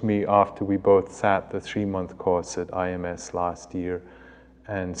approached me after we both sat the 3-month course at IMS last year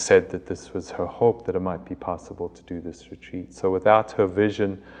and said that this was her hope that it might be possible to do this retreat. So without her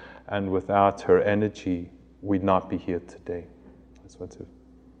vision and without her energy, we'd not be here today. I just want to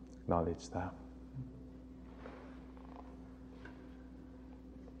acknowledge that.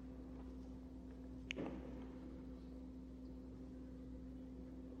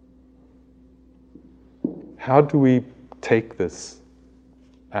 How do we take this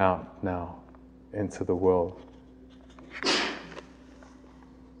out now into the world?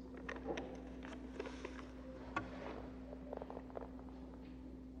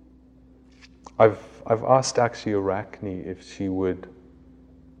 I've asked actually Arachne if she would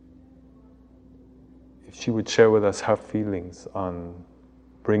share with us her feelings on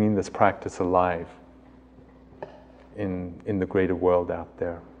bringing this practice alive in the greater world out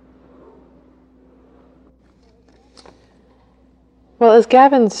there. Well, as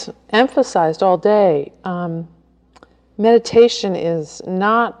Gavin's emphasized all day, meditation is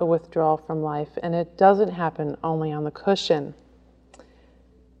not a withdrawal from life, and it doesn't happen only on the cushion.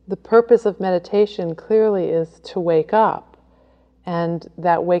 The purpose of meditation clearly is to wake up, and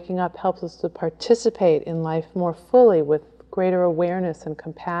that waking up helps us to participate in life more fully with greater awareness and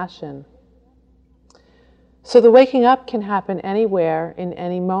compassion. So the waking up can happen anywhere, in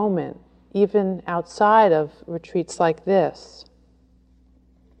any moment, even outside of retreats like this.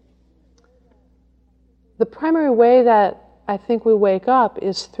 the primary way that I think we wake up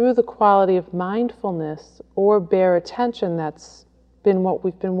is through the quality of mindfulness or bare attention. That's been what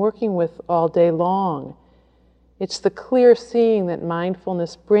we've been working with all day long. It's the clear seeing that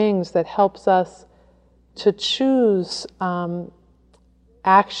mindfulness brings that helps us to choose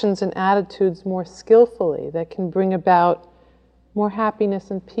actions and attitudes more skillfully, that can bring about more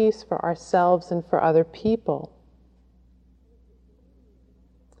happiness and peace for ourselves and for other people.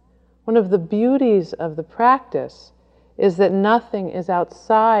 One of the beauties of the practice is that nothing is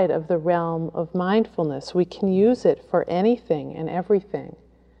outside of the realm of mindfulness. We can use it for anything and everything.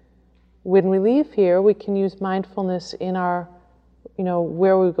 When we leave here, we can use mindfulness in our,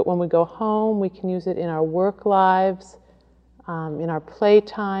 when we go home. We can use it in our work lives, in our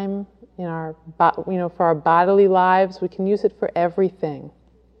playtime, in our, for our bodily lives. We can use it for everything.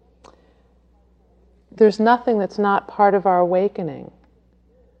 There's nothing that's not part of our awakening.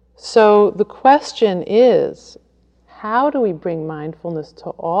 So the question is, how do we bring mindfulness to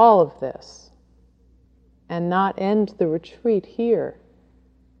all of this and not end the retreat here?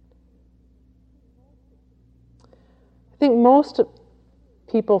 I think most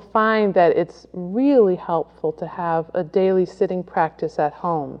people find that it's really helpful to have a daily sitting practice at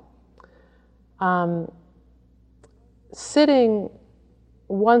home. Sitting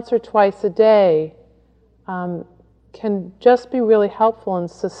once or twice a day can just be really helpful in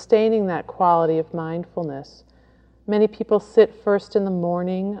sustaining that quality of mindfulness. Many people sit first in the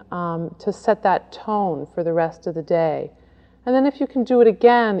morning to set that tone for the rest of the day. And then if you can do it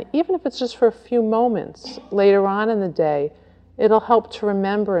again, even if it's just for a few moments later on in the day, it'll help to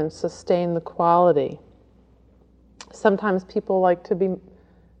remember and sustain the quality. Sometimes people like to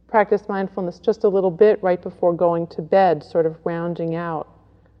practice mindfulness just a little bit right before going to bed, sort of rounding out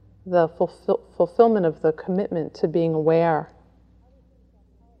the fulfillment of the commitment to being aware.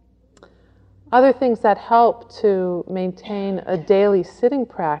 Other things that help to maintain a daily sitting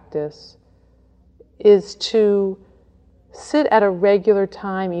practice is to sit at a regular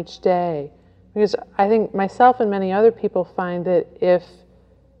time each day. Because I think myself and many other people find that if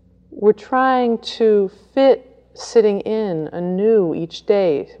we're trying to fit sitting in anew each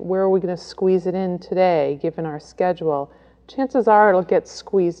day, where are we going to squeeze it in today, given our schedule, chances are it'll get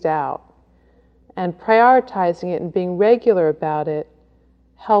squeezed out. And prioritizing it and being regular about it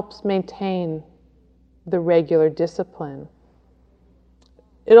helps maintain the regular discipline.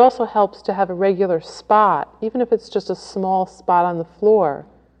 It also helps to have a regular spot, even if it's just a small spot on the floor,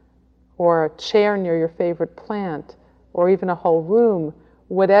 or a chair near your favorite plant, or even a whole room.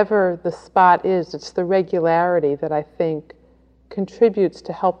 Whatever the spot is, it's the regularity that I think contributes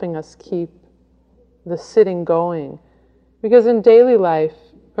to helping us keep the sitting going. Because in daily life,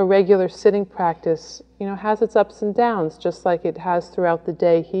 a regular sitting practice, has its ups and downs, just like it has throughout the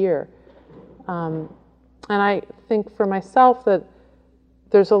day here. And I think for myself that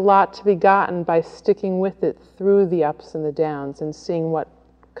there's a lot to be gotten by sticking with it through the ups and the downs and seeing what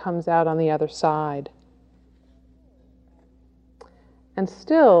comes out on the other side. And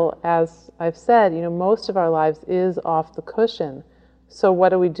still, as I've said, most of our lives is off the cushion. So what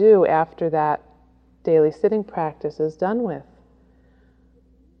do we do after that daily sitting practice is done with?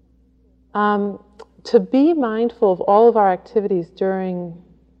 To be mindful of all of our activities during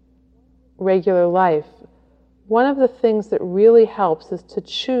regular life, one of the things that really helps is to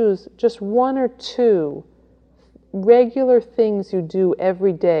choose just one or two regular things you do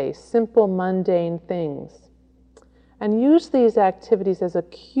every day, simple, mundane things, and use these activities as a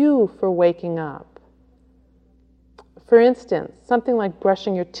cue for waking up. For instance, something like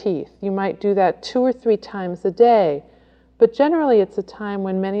brushing your teeth. You might do that 2 or 3 times a day, but generally it's a time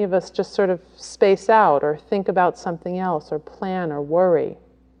when many of us just sort of space out or think about something else or plan or worry.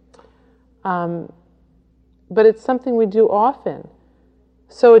 But it's something we do often.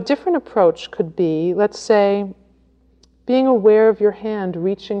 So a different approach could be, let's say, being aware of your hand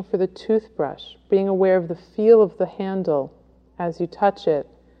reaching for the toothbrush, being aware of the feel of the handle as you touch it,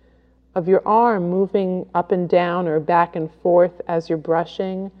 of your arm moving up and down or back and forth as you're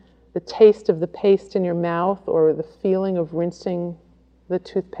brushing, the taste of the paste in your mouth or the feeling of rinsing the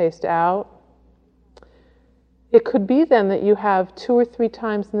toothpaste out. It could be then that you have 2 or 3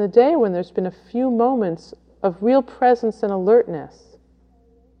 times in the day when there's been a few moments of real presence and alertness.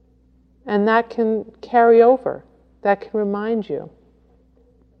 And that can carry over. That can remind you.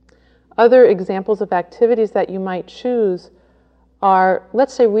 Other examples of activities that you might choose are,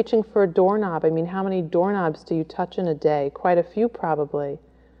 let's say, reaching for a doorknob. How many doorknobs do you touch in a day? Quite a few, probably.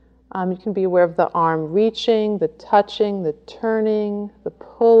 You can be aware of the arm reaching, the touching, the turning, the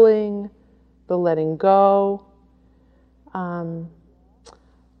pulling, the letting go.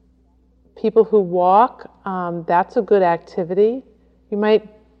 people who walk, that's a good activity. You might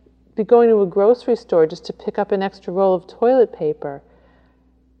be going to a grocery store just to pick up an extra roll of toilet paper.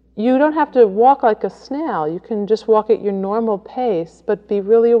 You don't have to walk like a snail. You can just walk at your normal pace, but be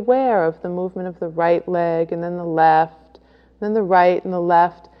really aware of the movement of the right leg and then the left, then the right and the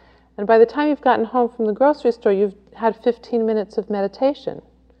left. And by the time you've gotten home from the grocery store, you've had 15 minutes of meditation.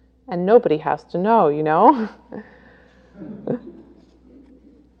 And nobody has to know, you know?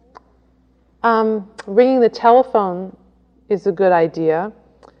 Ringing the telephone is a good idea.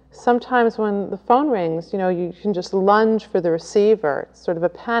 Sometimes when the phone rings, you can just lunge for the receiver. It's sort of a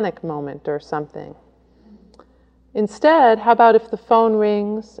panic moment or something. Instead, how about if the phone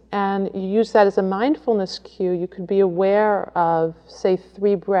rings and you use that as a mindfulness cue, you could be aware of, say,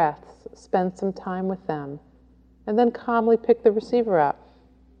 3 breaths, spend some time with them, and then calmly pick the receiver up.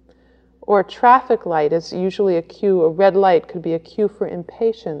 Or a traffic light is usually a cue. A red light could be a cue for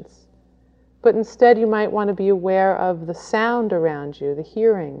impatience. But instead you might want to be aware of the sound around you, the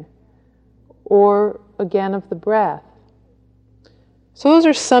hearing, or again of the breath. So those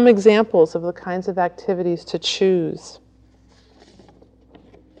are some examples of the kinds of activities to choose.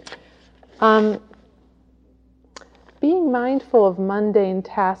 Being mindful of mundane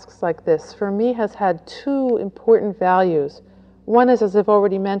tasks like this, for me, has had 2 important values. One is, as I've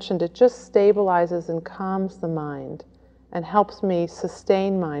already mentioned, it just stabilizes and calms the mind and helps me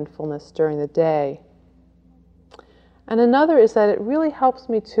sustain mindfulness during the day. And another is that it really helps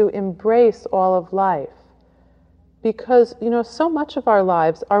me to embrace all of life. Because, so much of our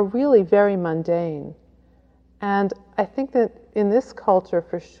lives are really very mundane. And I think that in this culture,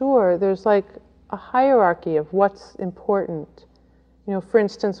 for sure, there's like a hierarchy of what's important. For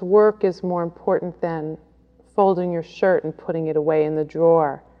instance, work is more important than folding your shirt and putting it away in the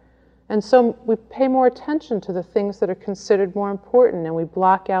drawer. And so we pay more attention to the things that are considered more important, and we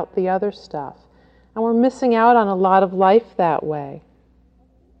block out the other stuff. And we're missing out on a lot of life that way.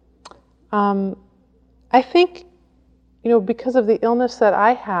 I think, because of the illness that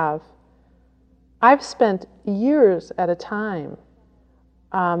I have, I've spent years at a time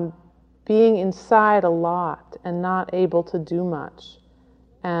being inside a lot and not able to do much.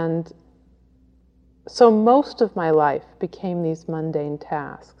 And so most of my life became these mundane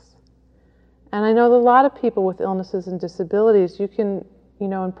tasks. And I know that a lot of people with illnesses and disabilities, you can,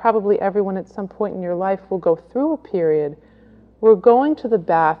 and probably everyone at some point in your life will go through a period where going to the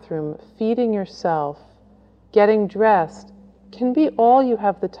bathroom, feeding yourself, getting dressed, can be all you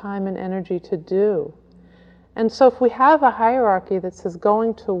have the time and energy to do. And so if we have a hierarchy that says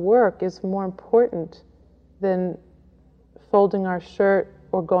going to work is more important than folding our shirt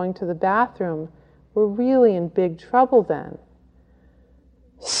or going to the bathroom, we're really in big trouble then.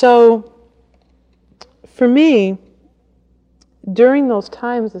 So, for me, during those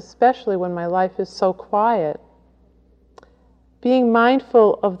times, especially when my life is so quiet, being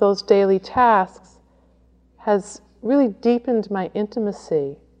mindful of those daily tasks has really deepened my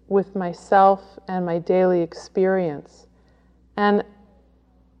intimacy with myself and my daily experience. And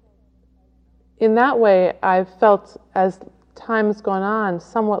in that way, I've felt, as time's gone on,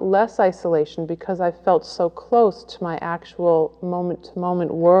 somewhat less isolation because I've felt so close to my actual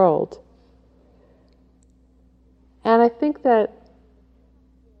moment-to-moment world. And I think that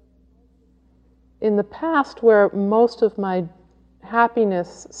in the past, where most of my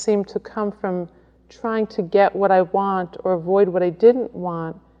happiness seemed to come from trying to get what I want or avoid what I didn't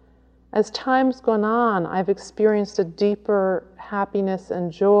want, as time's gone on, I've experienced a deeper happiness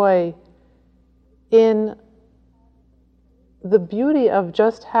and joy in the beauty of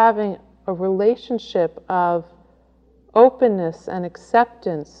just having a relationship of openness and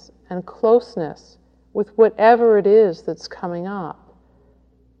acceptance and closeness with whatever it is that's coming up,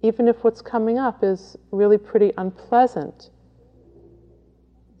 even if what's coming up is really pretty unpleasant.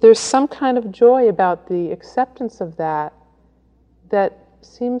 There's some kind of joy about the acceptance of that that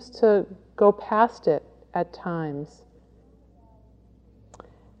seems to go past it at times.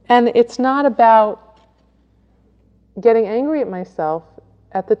 And it's not about getting angry at myself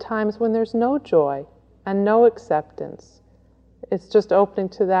at the times when there's no joy and no acceptance. It's just opening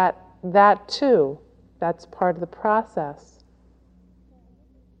to that too. That's part of the process.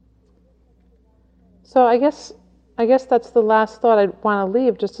 So I guess that's the last thought I'd want to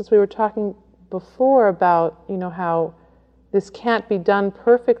leave, just as we were talking before about, how this can't be done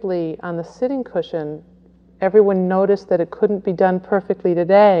perfectly on the sitting cushion. Everyone noticed that it couldn't be done perfectly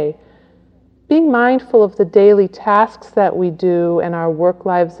today. Being mindful of the daily tasks that we do and our work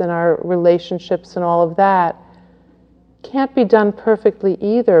lives and our relationships and all of that can't be done perfectly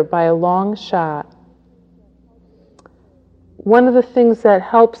either by a long shot. one of the things that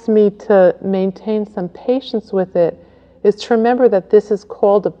helps me to maintain some patience with it is to remember that this is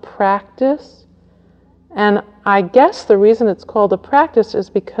called a practice. And I guess the reason it's called a practice is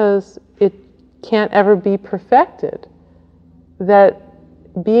because it can't ever be perfected. That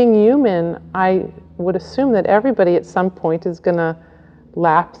being human, I would assume that everybody at some point is going to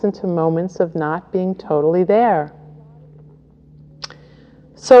lapse into moments of not being totally there.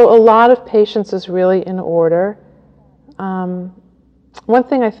 So a lot of patience is really in order. One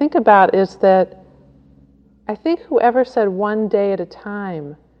thing I think about is that I think whoever said one day at a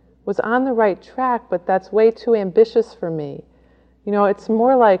time was on the right track, but that's way too ambitious for me. You know, it's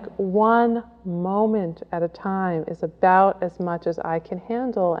more like one moment at a time is about as much as I can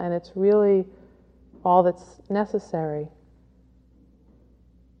handle, and it's really all that's necessary.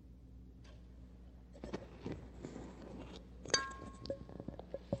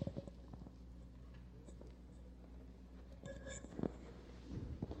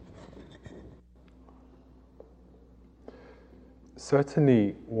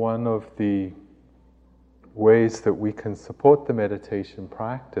 Certainly, one of the ways that we can support the meditation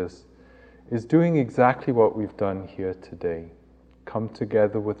practice is doing exactly what we've done here today. Come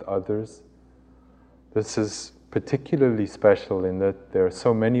together with others. This is particularly special in that there are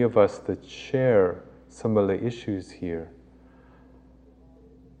so many of us that share similar issues here.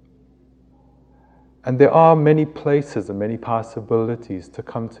 And there are many places and many possibilities to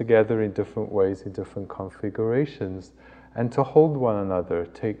come together in different ways, in different configurations, and to hold one another,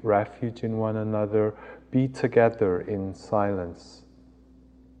 take refuge in one another, be together in silence,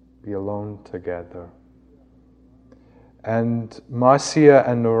 be alone together. And Marcia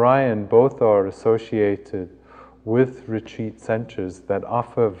and Narayan both are associated with retreat centers that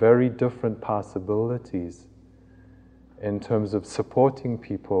offer very different possibilities in terms of supporting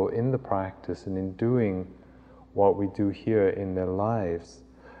people in the practice and in doing what we do here in their lives.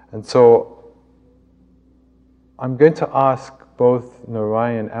 And so I'm going to ask both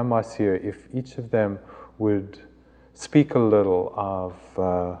Narayan and Marcia if each of them would speak a little of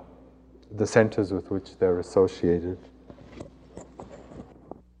the centers with which they're associated.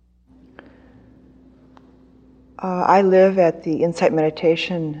 I live at the Insight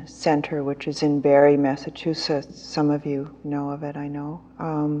Meditation Center, which is in Barre, Massachusetts. Some of you know of it, I know.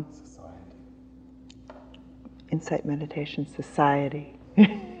 Insight Meditation Society.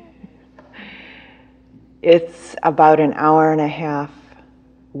 It's about an hour and a half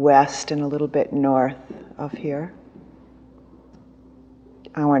west and a little bit north of here.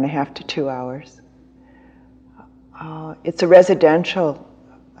 Hour and a half to 2 hours. It's a residential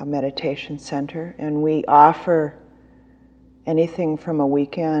meditation center, and we offer anything from a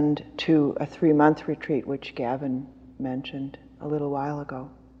weekend to a 3-month retreat, which Gavin mentioned a little while ago.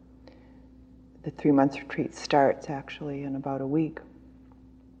 The 3-month retreat starts actually in about a week,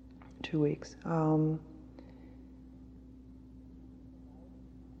 2 weeks.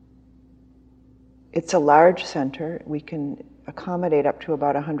 It's a large center. We can accommodate up to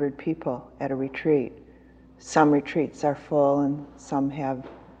about 100 people at a retreat. Some retreats are full and some have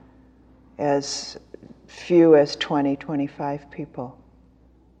as few as 20, 25 people.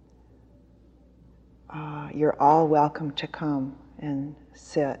 You're all welcome to come and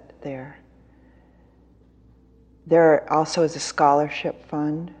sit there. There also is a scholarship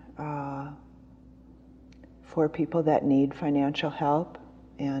fund for people that need financial help,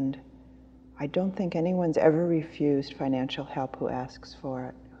 and I don't think anyone's ever refused financial help who asks for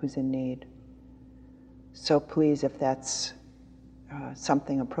it, who's in need. So please, if that's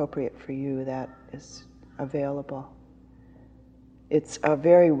something appropriate for you, that is available. It's a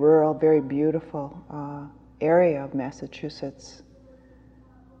very rural, very beautiful area of Massachusetts.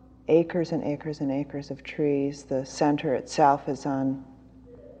 Acres and acres and acres of trees. The center itself is on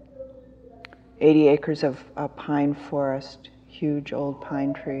 80 acres of pine forest, huge old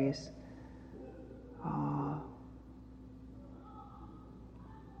pine trees.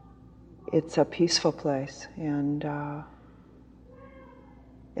 It's a peaceful place, and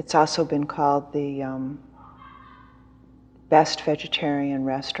it's also been called the best vegetarian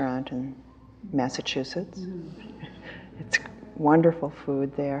restaurant in Massachusetts. It's wonderful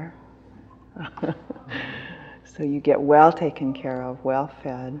food there. So you get well taken care of, well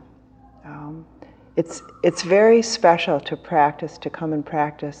fed. It's very special to practice, to come and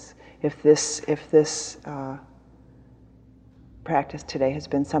practice. If this practice today has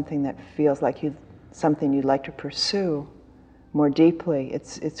been something that feels like something you'd like to pursue more deeply,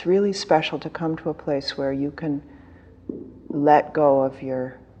 it's really special to come to a place where you can let go of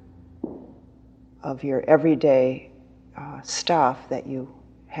your everyday stuff that you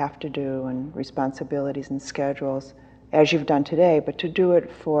have to do and responsibilities and schedules, as you've done today, but to do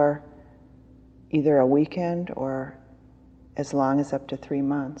it for either a weekend or as long as up to 3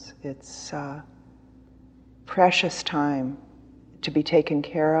 months. It's precious time to be taken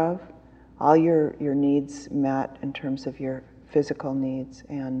care of, all your needs met in terms of your physical needs,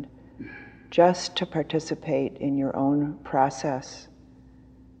 and just to participate in your own process.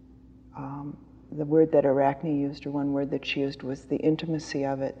 The word that Arachne used, or one word that she used, was the intimacy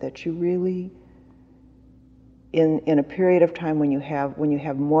of it, that you really, in a period of time when you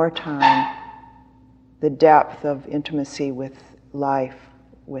have more time, the depth of intimacy with life,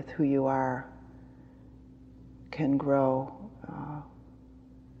 with who you are, can grow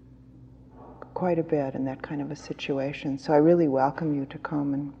quite a bit in that kind of a situation. So I really welcome you to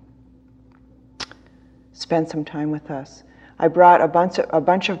come and spend some time with us. I brought a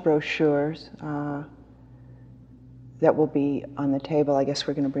bunch of brochures that will be on the table. I guess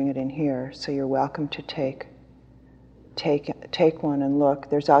we're going to bring it in here, so you're welcome to take one and look.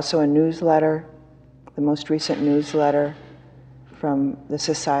 There's also a newsletter, the most recent newsletter from the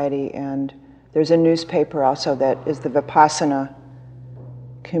Society, and there's a newspaper also that is the Vipassana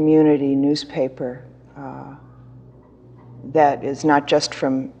community newspaper that is not just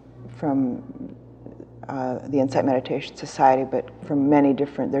from the Insight Meditation Society, but from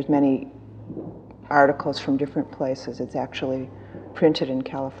there's many articles from different places. It's actually printed in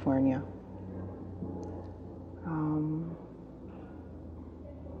California.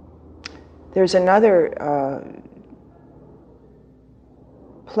 There's another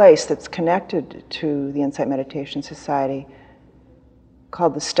place that's connected to the Insight Meditation Society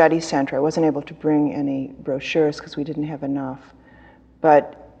called the Study Center. I wasn't able to bring any brochures because we didn't have enough.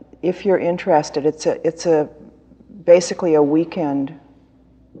 But if you're interested, it's basically a weekend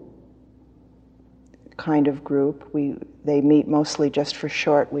kind of group. They meet mostly just for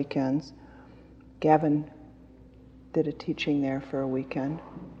short weekends. Gavin did a teaching there for a weekend.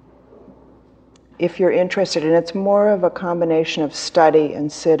 If you're interested, and it's more of a combination of study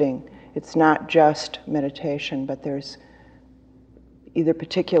and sitting. It's not just meditation, but there's either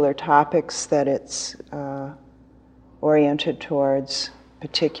particular topics that it's oriented towards,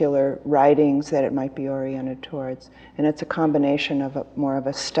 particular writings that it might be oriented towards, and it's a combination of more of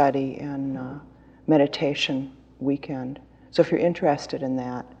a study and meditation weekend. So if you're interested in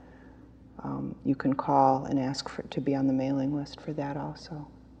that, you can call and ask to be on the mailing list for that also.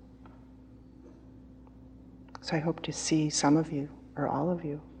 So I hope to see some of you, or all of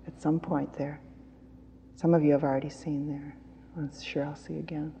you, at some point there. Some of you have already seen there. I'm sure I'll see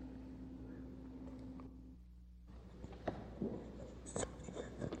again.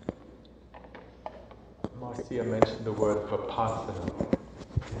 Marcia mentioned the word Vipassana,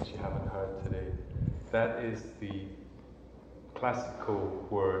 which you haven't heard today. That is the classical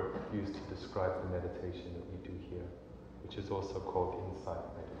word used to describe the meditation that we do here, which is also called insight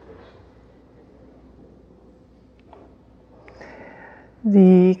meditation.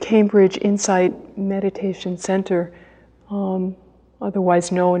 The Cambridge Insight Meditation Center,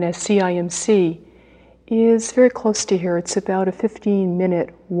 otherwise known as CIMC, is very close to here. It's about a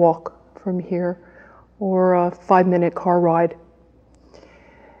 15-minute walk from here, or a 5-minute car ride.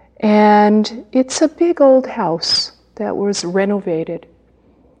 And it's a big old house that was renovated.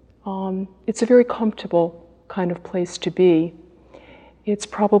 It's a very comfortable kind of place to be. It's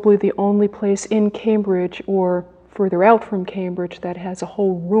probably the only place in Cambridge or further out from Cambridge that has a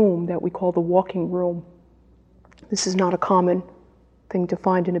whole room that we call the walking room. This is not a common thing to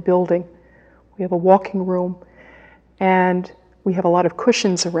find in a building. We have a walking room, and we have a lot of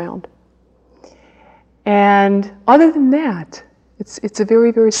cushions around. And other than that, it's a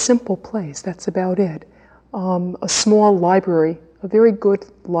very, very simple place. That's about it. A small library, a very good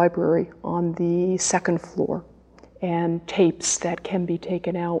library on the second floor, and tapes that can be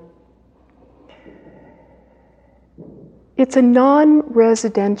taken out. It's a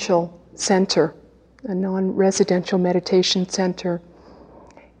non-residential center, a non-residential meditation center.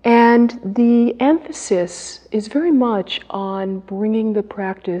 And the emphasis is very much on bringing the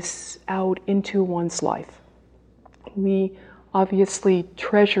practice out into one's life. We obviously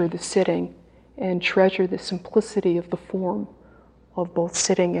treasure the sitting and treasure the simplicity of the form of both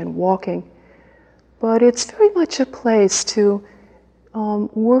sitting and walking. But it's very much a place to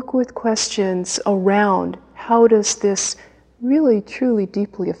work with questions around how does this really, truly,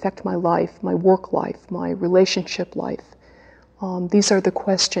 deeply affect my life, my work life, my relationship life. These are the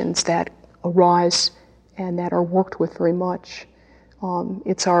questions that arise and that are worked with very much.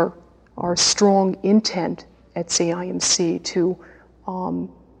 It's our strong intent at CIMC to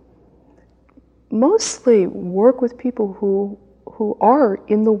mostly work with people who are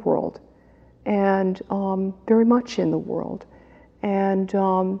in the world and very much in the world, and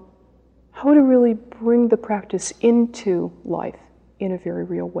how to really bring the practice into life in a very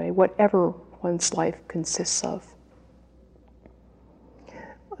real way, whatever one's life consists of.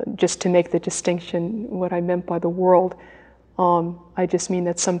 Just to make the distinction, what I meant by the world, I just mean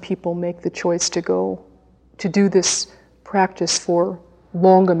that some people make the choice to go to do this practice for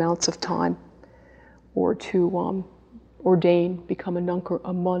long amounts of time, or to ordain, become a monk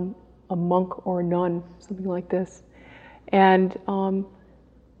or a nun, something like this. And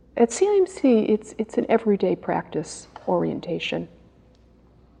at CIMC, it's an everyday practice orientation.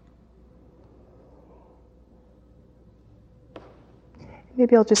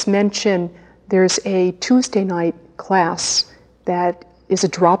 Maybe I'll just mention there's a Tuesday night class that is a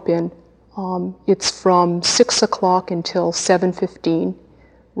drop-in. It's from 6 o'clock until 7:15,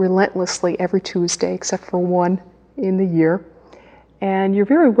 relentlessly every Tuesday, except for one in the year. And you're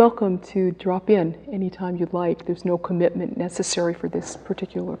very welcome to drop in anytime you'd like. There's no commitment necessary for this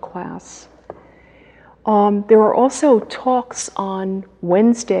particular class. There are also talks on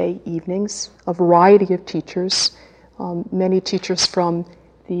Wednesday evenings, a variety of teachers. Many teachers from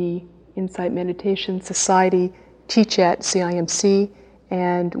the Insight Meditation Society teach at CIMC,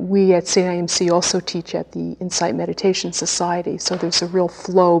 and we at CIMC also teach at the Insight Meditation Society, so there's a real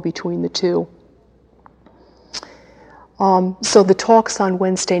flow between the two. So the talks on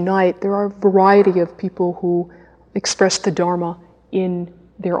Wednesday night, there are a variety of people who express the Dharma in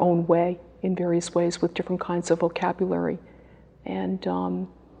their own way, in various ways with different kinds of vocabulary. And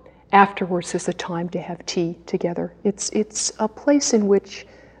afterwards there's a time to have tea together. It's a place in which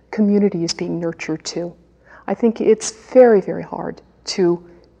community is being nurtured too. I think it's very, very hard to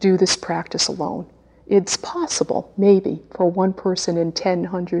do this practice alone. It's possible, maybe, for one person in 10,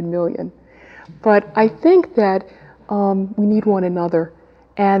 100 million. But I think that we need one another,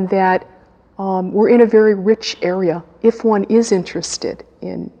 and that we're in a very rich area. If one is interested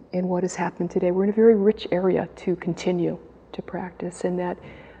in what has happened today, we're in a very rich area to continue to practice, and that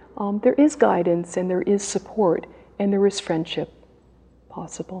there is guidance, and there is support, and there is friendship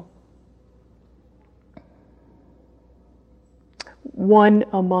possible. One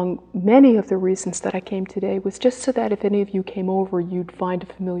among many of the reasons that I came today was just so that if any of you came over, you'd find a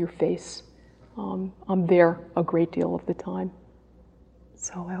familiar face. I'm there a great deal of the time.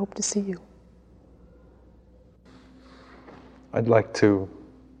 So I hope to see you. I'd like to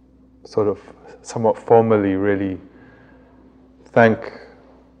sort of somewhat formally really thank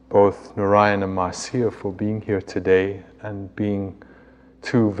both Narayan and Marcia for being here today and being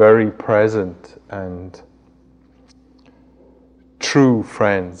two very present and true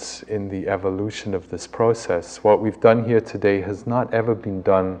friends in the evolution of this process. What we've done here today has not ever been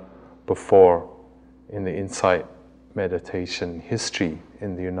done before in the Insight meditation history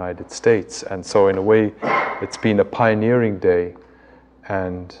in the United States. And so in a way, it's been a pioneering day.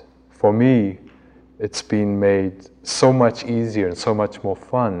 And for me, it's been made so much easier and so much more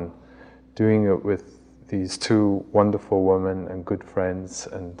fun doing it with these two wonderful women and good friends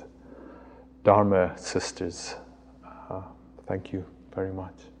and Dharma sisters. Thank you very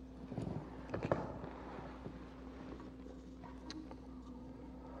much.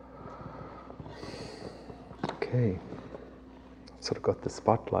 Okay, sort of got the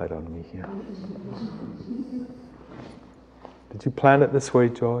spotlight on me here. Did you plan it this way,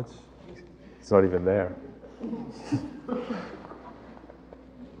 George? He's not even there.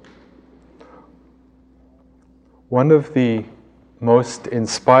 One of the most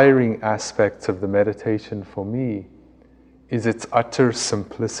inspiring aspects of the meditation for me is its utter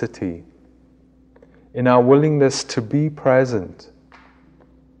simplicity. In our willingness to be present,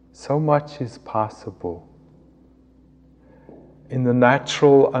 so much is possible. In the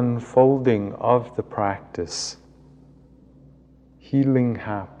natural unfolding of the practice, healing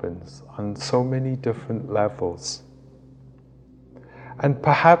happens on so many different levels. And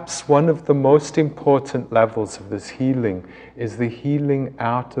perhaps one of the most important levels of this healing is the healing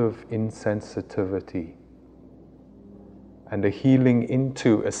out of insensitivity, and a healing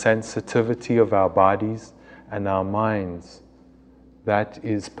into a sensitivity of our bodies and our minds that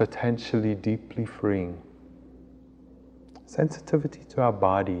is potentially deeply freeing. Sensitivity to our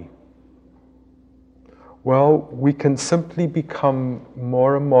body. Well, we can simply become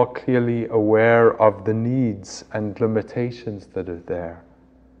more and more clearly aware of the needs and limitations that are there.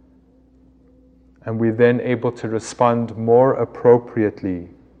 And we're then able to respond more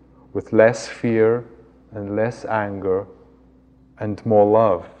appropriately with less fear and less anger and more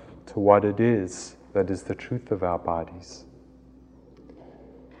love to what it is that is the truth of our bodies.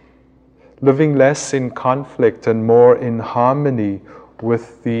 Living less in conflict and more in harmony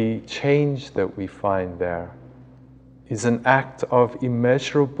with the change that we find there is an act of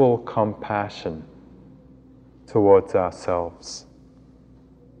immeasurable compassion towards ourselves.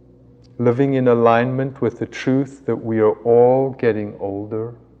 Living in alignment with the truth that we are all getting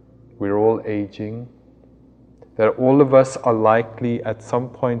older, we're all aging, that all of us are likely at some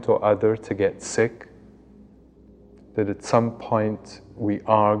point or other to get sick, that at some point we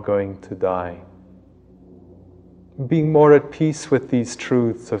are going to die. Being more at peace with these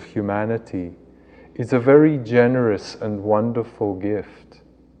truths of humanity is a very generous and wonderful gift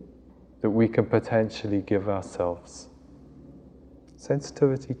that we can potentially give ourselves.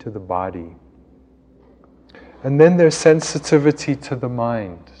 Sensitivity to the body. And then there's sensitivity to the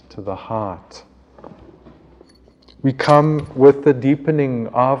mind, to the heart. We come with the deepening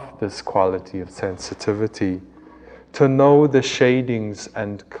of this quality of sensitivity to know the shadings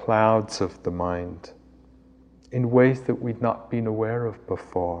and clouds of the mind in ways that we'd not been aware of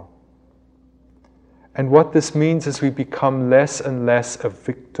before. And what this means is we become less and less a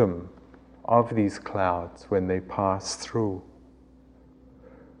victim of these clouds when they pass through.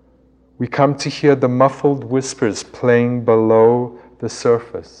 We come to hear the muffled whispers playing below the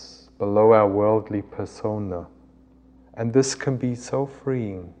surface, below our worldly persona. And this can be so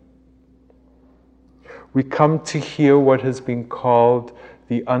freeing. We come to hear what has been called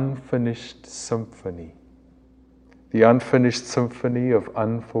the unfinished symphony. The unfinished symphony of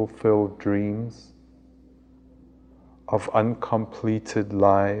unfulfilled dreams, of uncompleted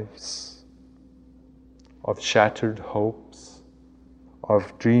lives, of shattered hopes,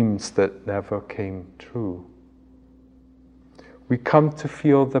 of dreams that never came true. We come to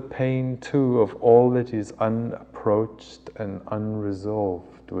feel the pain too of all that is unapproached and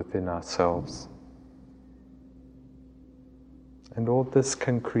unresolved within ourselves. And all this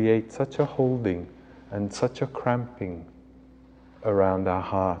can create such a holding and such a cramping around our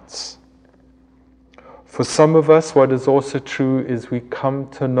hearts. For some of us, what is also true is we come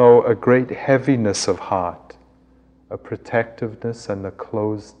to know a great heaviness of heart, a protectiveness and a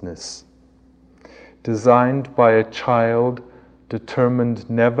closedness, designed by a child determined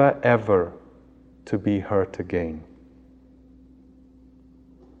never ever to be hurt again.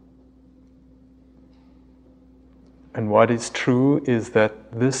 And what is true is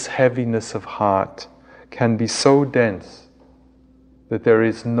that this heaviness of heart can be so dense that there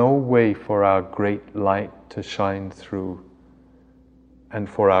is no way for our great light to shine through and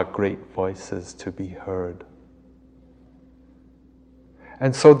for our great voices to be heard.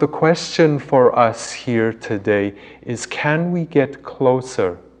 And so the question for us here today is, can we get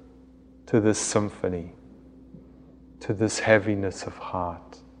closer to this symphony, to this heaviness of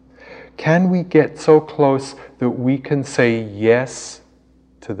heart? Can we get so close that we can say yes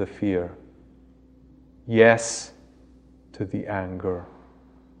to the fear, yes to the anger,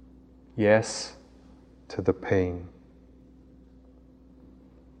 yes to the pain,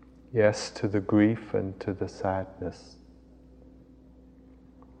 yes to the grief and to the sadness?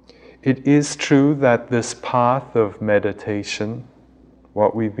 It is true that this path of meditation,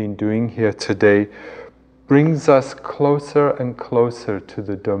 what we've been doing here today, brings us closer and closer to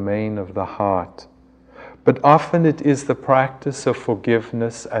the domain of the heart. But often it is the practice of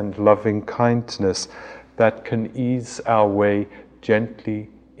forgiveness and loving kindness that can ease our way gently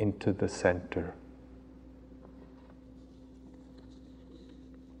into the center.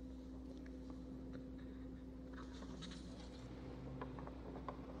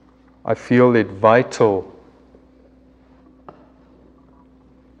 I feel it vital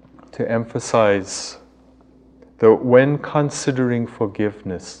to emphasize that when considering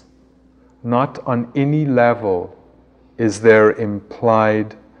forgiveness, not on any level is there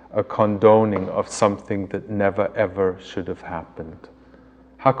implied a condoning of something that never ever should have happened.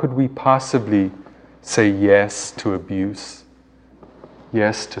 How could we possibly say yes to abuse,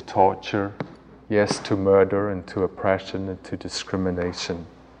 yes to torture, yes to murder and to oppression and to discrimination?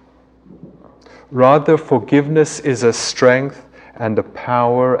 Rather, forgiveness is a strength and a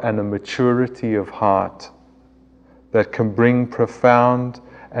power and a maturity of heart that can bring profound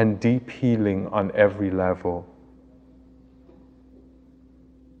and deep healing on every level.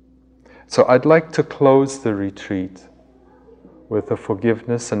 So I'd like to close the retreat with a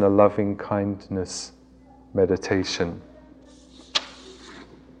forgiveness and a loving kindness meditation.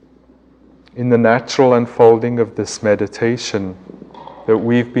 In the natural unfolding of this meditation that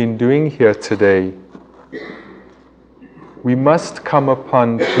we've been doing here today, we must come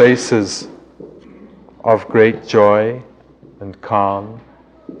upon places of great joy and calm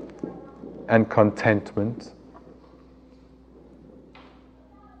and contentment,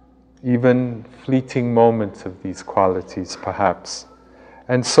 even fleeting moments of these qualities perhaps,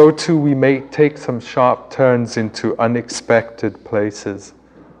 And so too we may take some sharp turns into unexpected places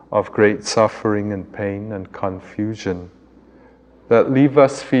of great suffering and pain and confusion that leave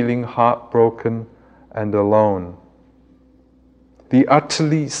us feeling heartbroken and alone. The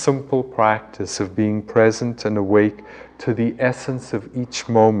utterly simple practice of being present and awake to the essence of each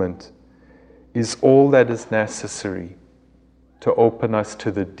moment is all that is necessary to open us to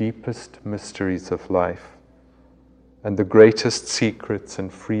the deepest mysteries of life and the greatest secrets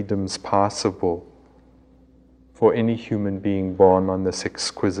and freedoms possible for any human being born on this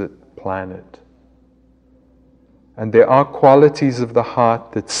exquisite planet. And there are qualities of the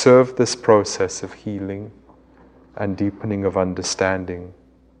heart that serve this process of healing and deepening of understanding.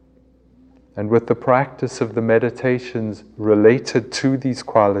 And with the practice of the meditations related to these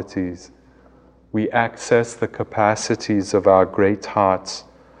qualities, we access the capacities of our great hearts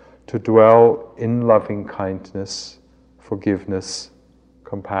to dwell in loving kindness, forgiveness,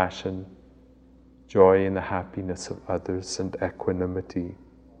 compassion, joy in the happiness of others, and equanimity.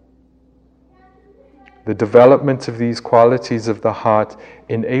 The development of these qualities of the heart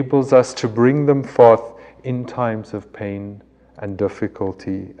enables us to bring them forth in times of pain and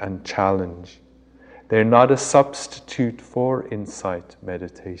difficulty and challenge. They're not a substitute for insight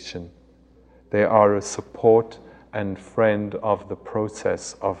meditation. They are a support and friend of the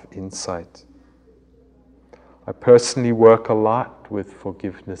process of insight. I personally work a lot with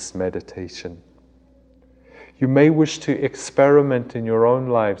forgiveness meditation. You may wish to experiment in your own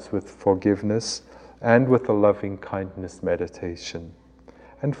lives with forgiveness and with a loving kindness meditation,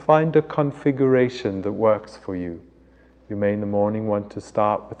 and find a configuration that works for you. You may in the morning want to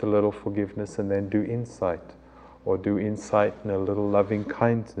start with a little forgiveness and then do insight, or do insight and a little loving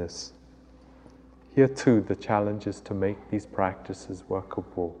kindness. Here too, the challenge is to make these practices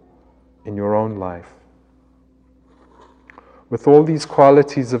workable in your own life. With all these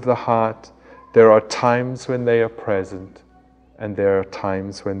qualities of the heart, there are times when they are present, and there are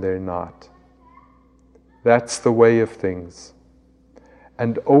times when they're not. That's the way of things.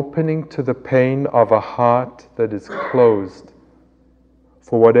 And opening to the pain of a heart that is closed,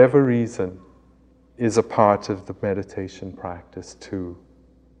 for whatever reason, is a part of the meditation practice too.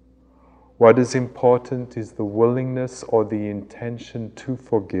 What is important is the willingness or the intention to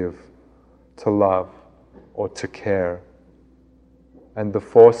forgive, to love, or to care. And the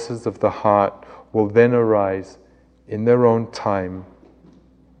forces of the heart will then arise in their own time,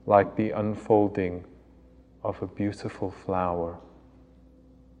 like the unfolding of a beautiful flower.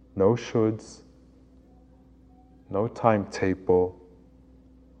 No shoulds, no timetable,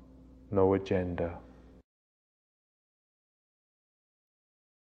 no agenda.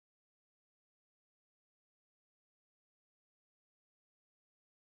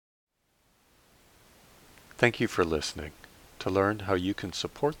 Thank you for listening. To learn how you can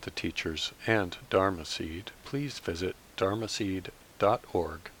support the teachers and Dharma Seed, please visit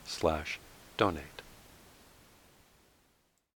dharmaseed.org/donate.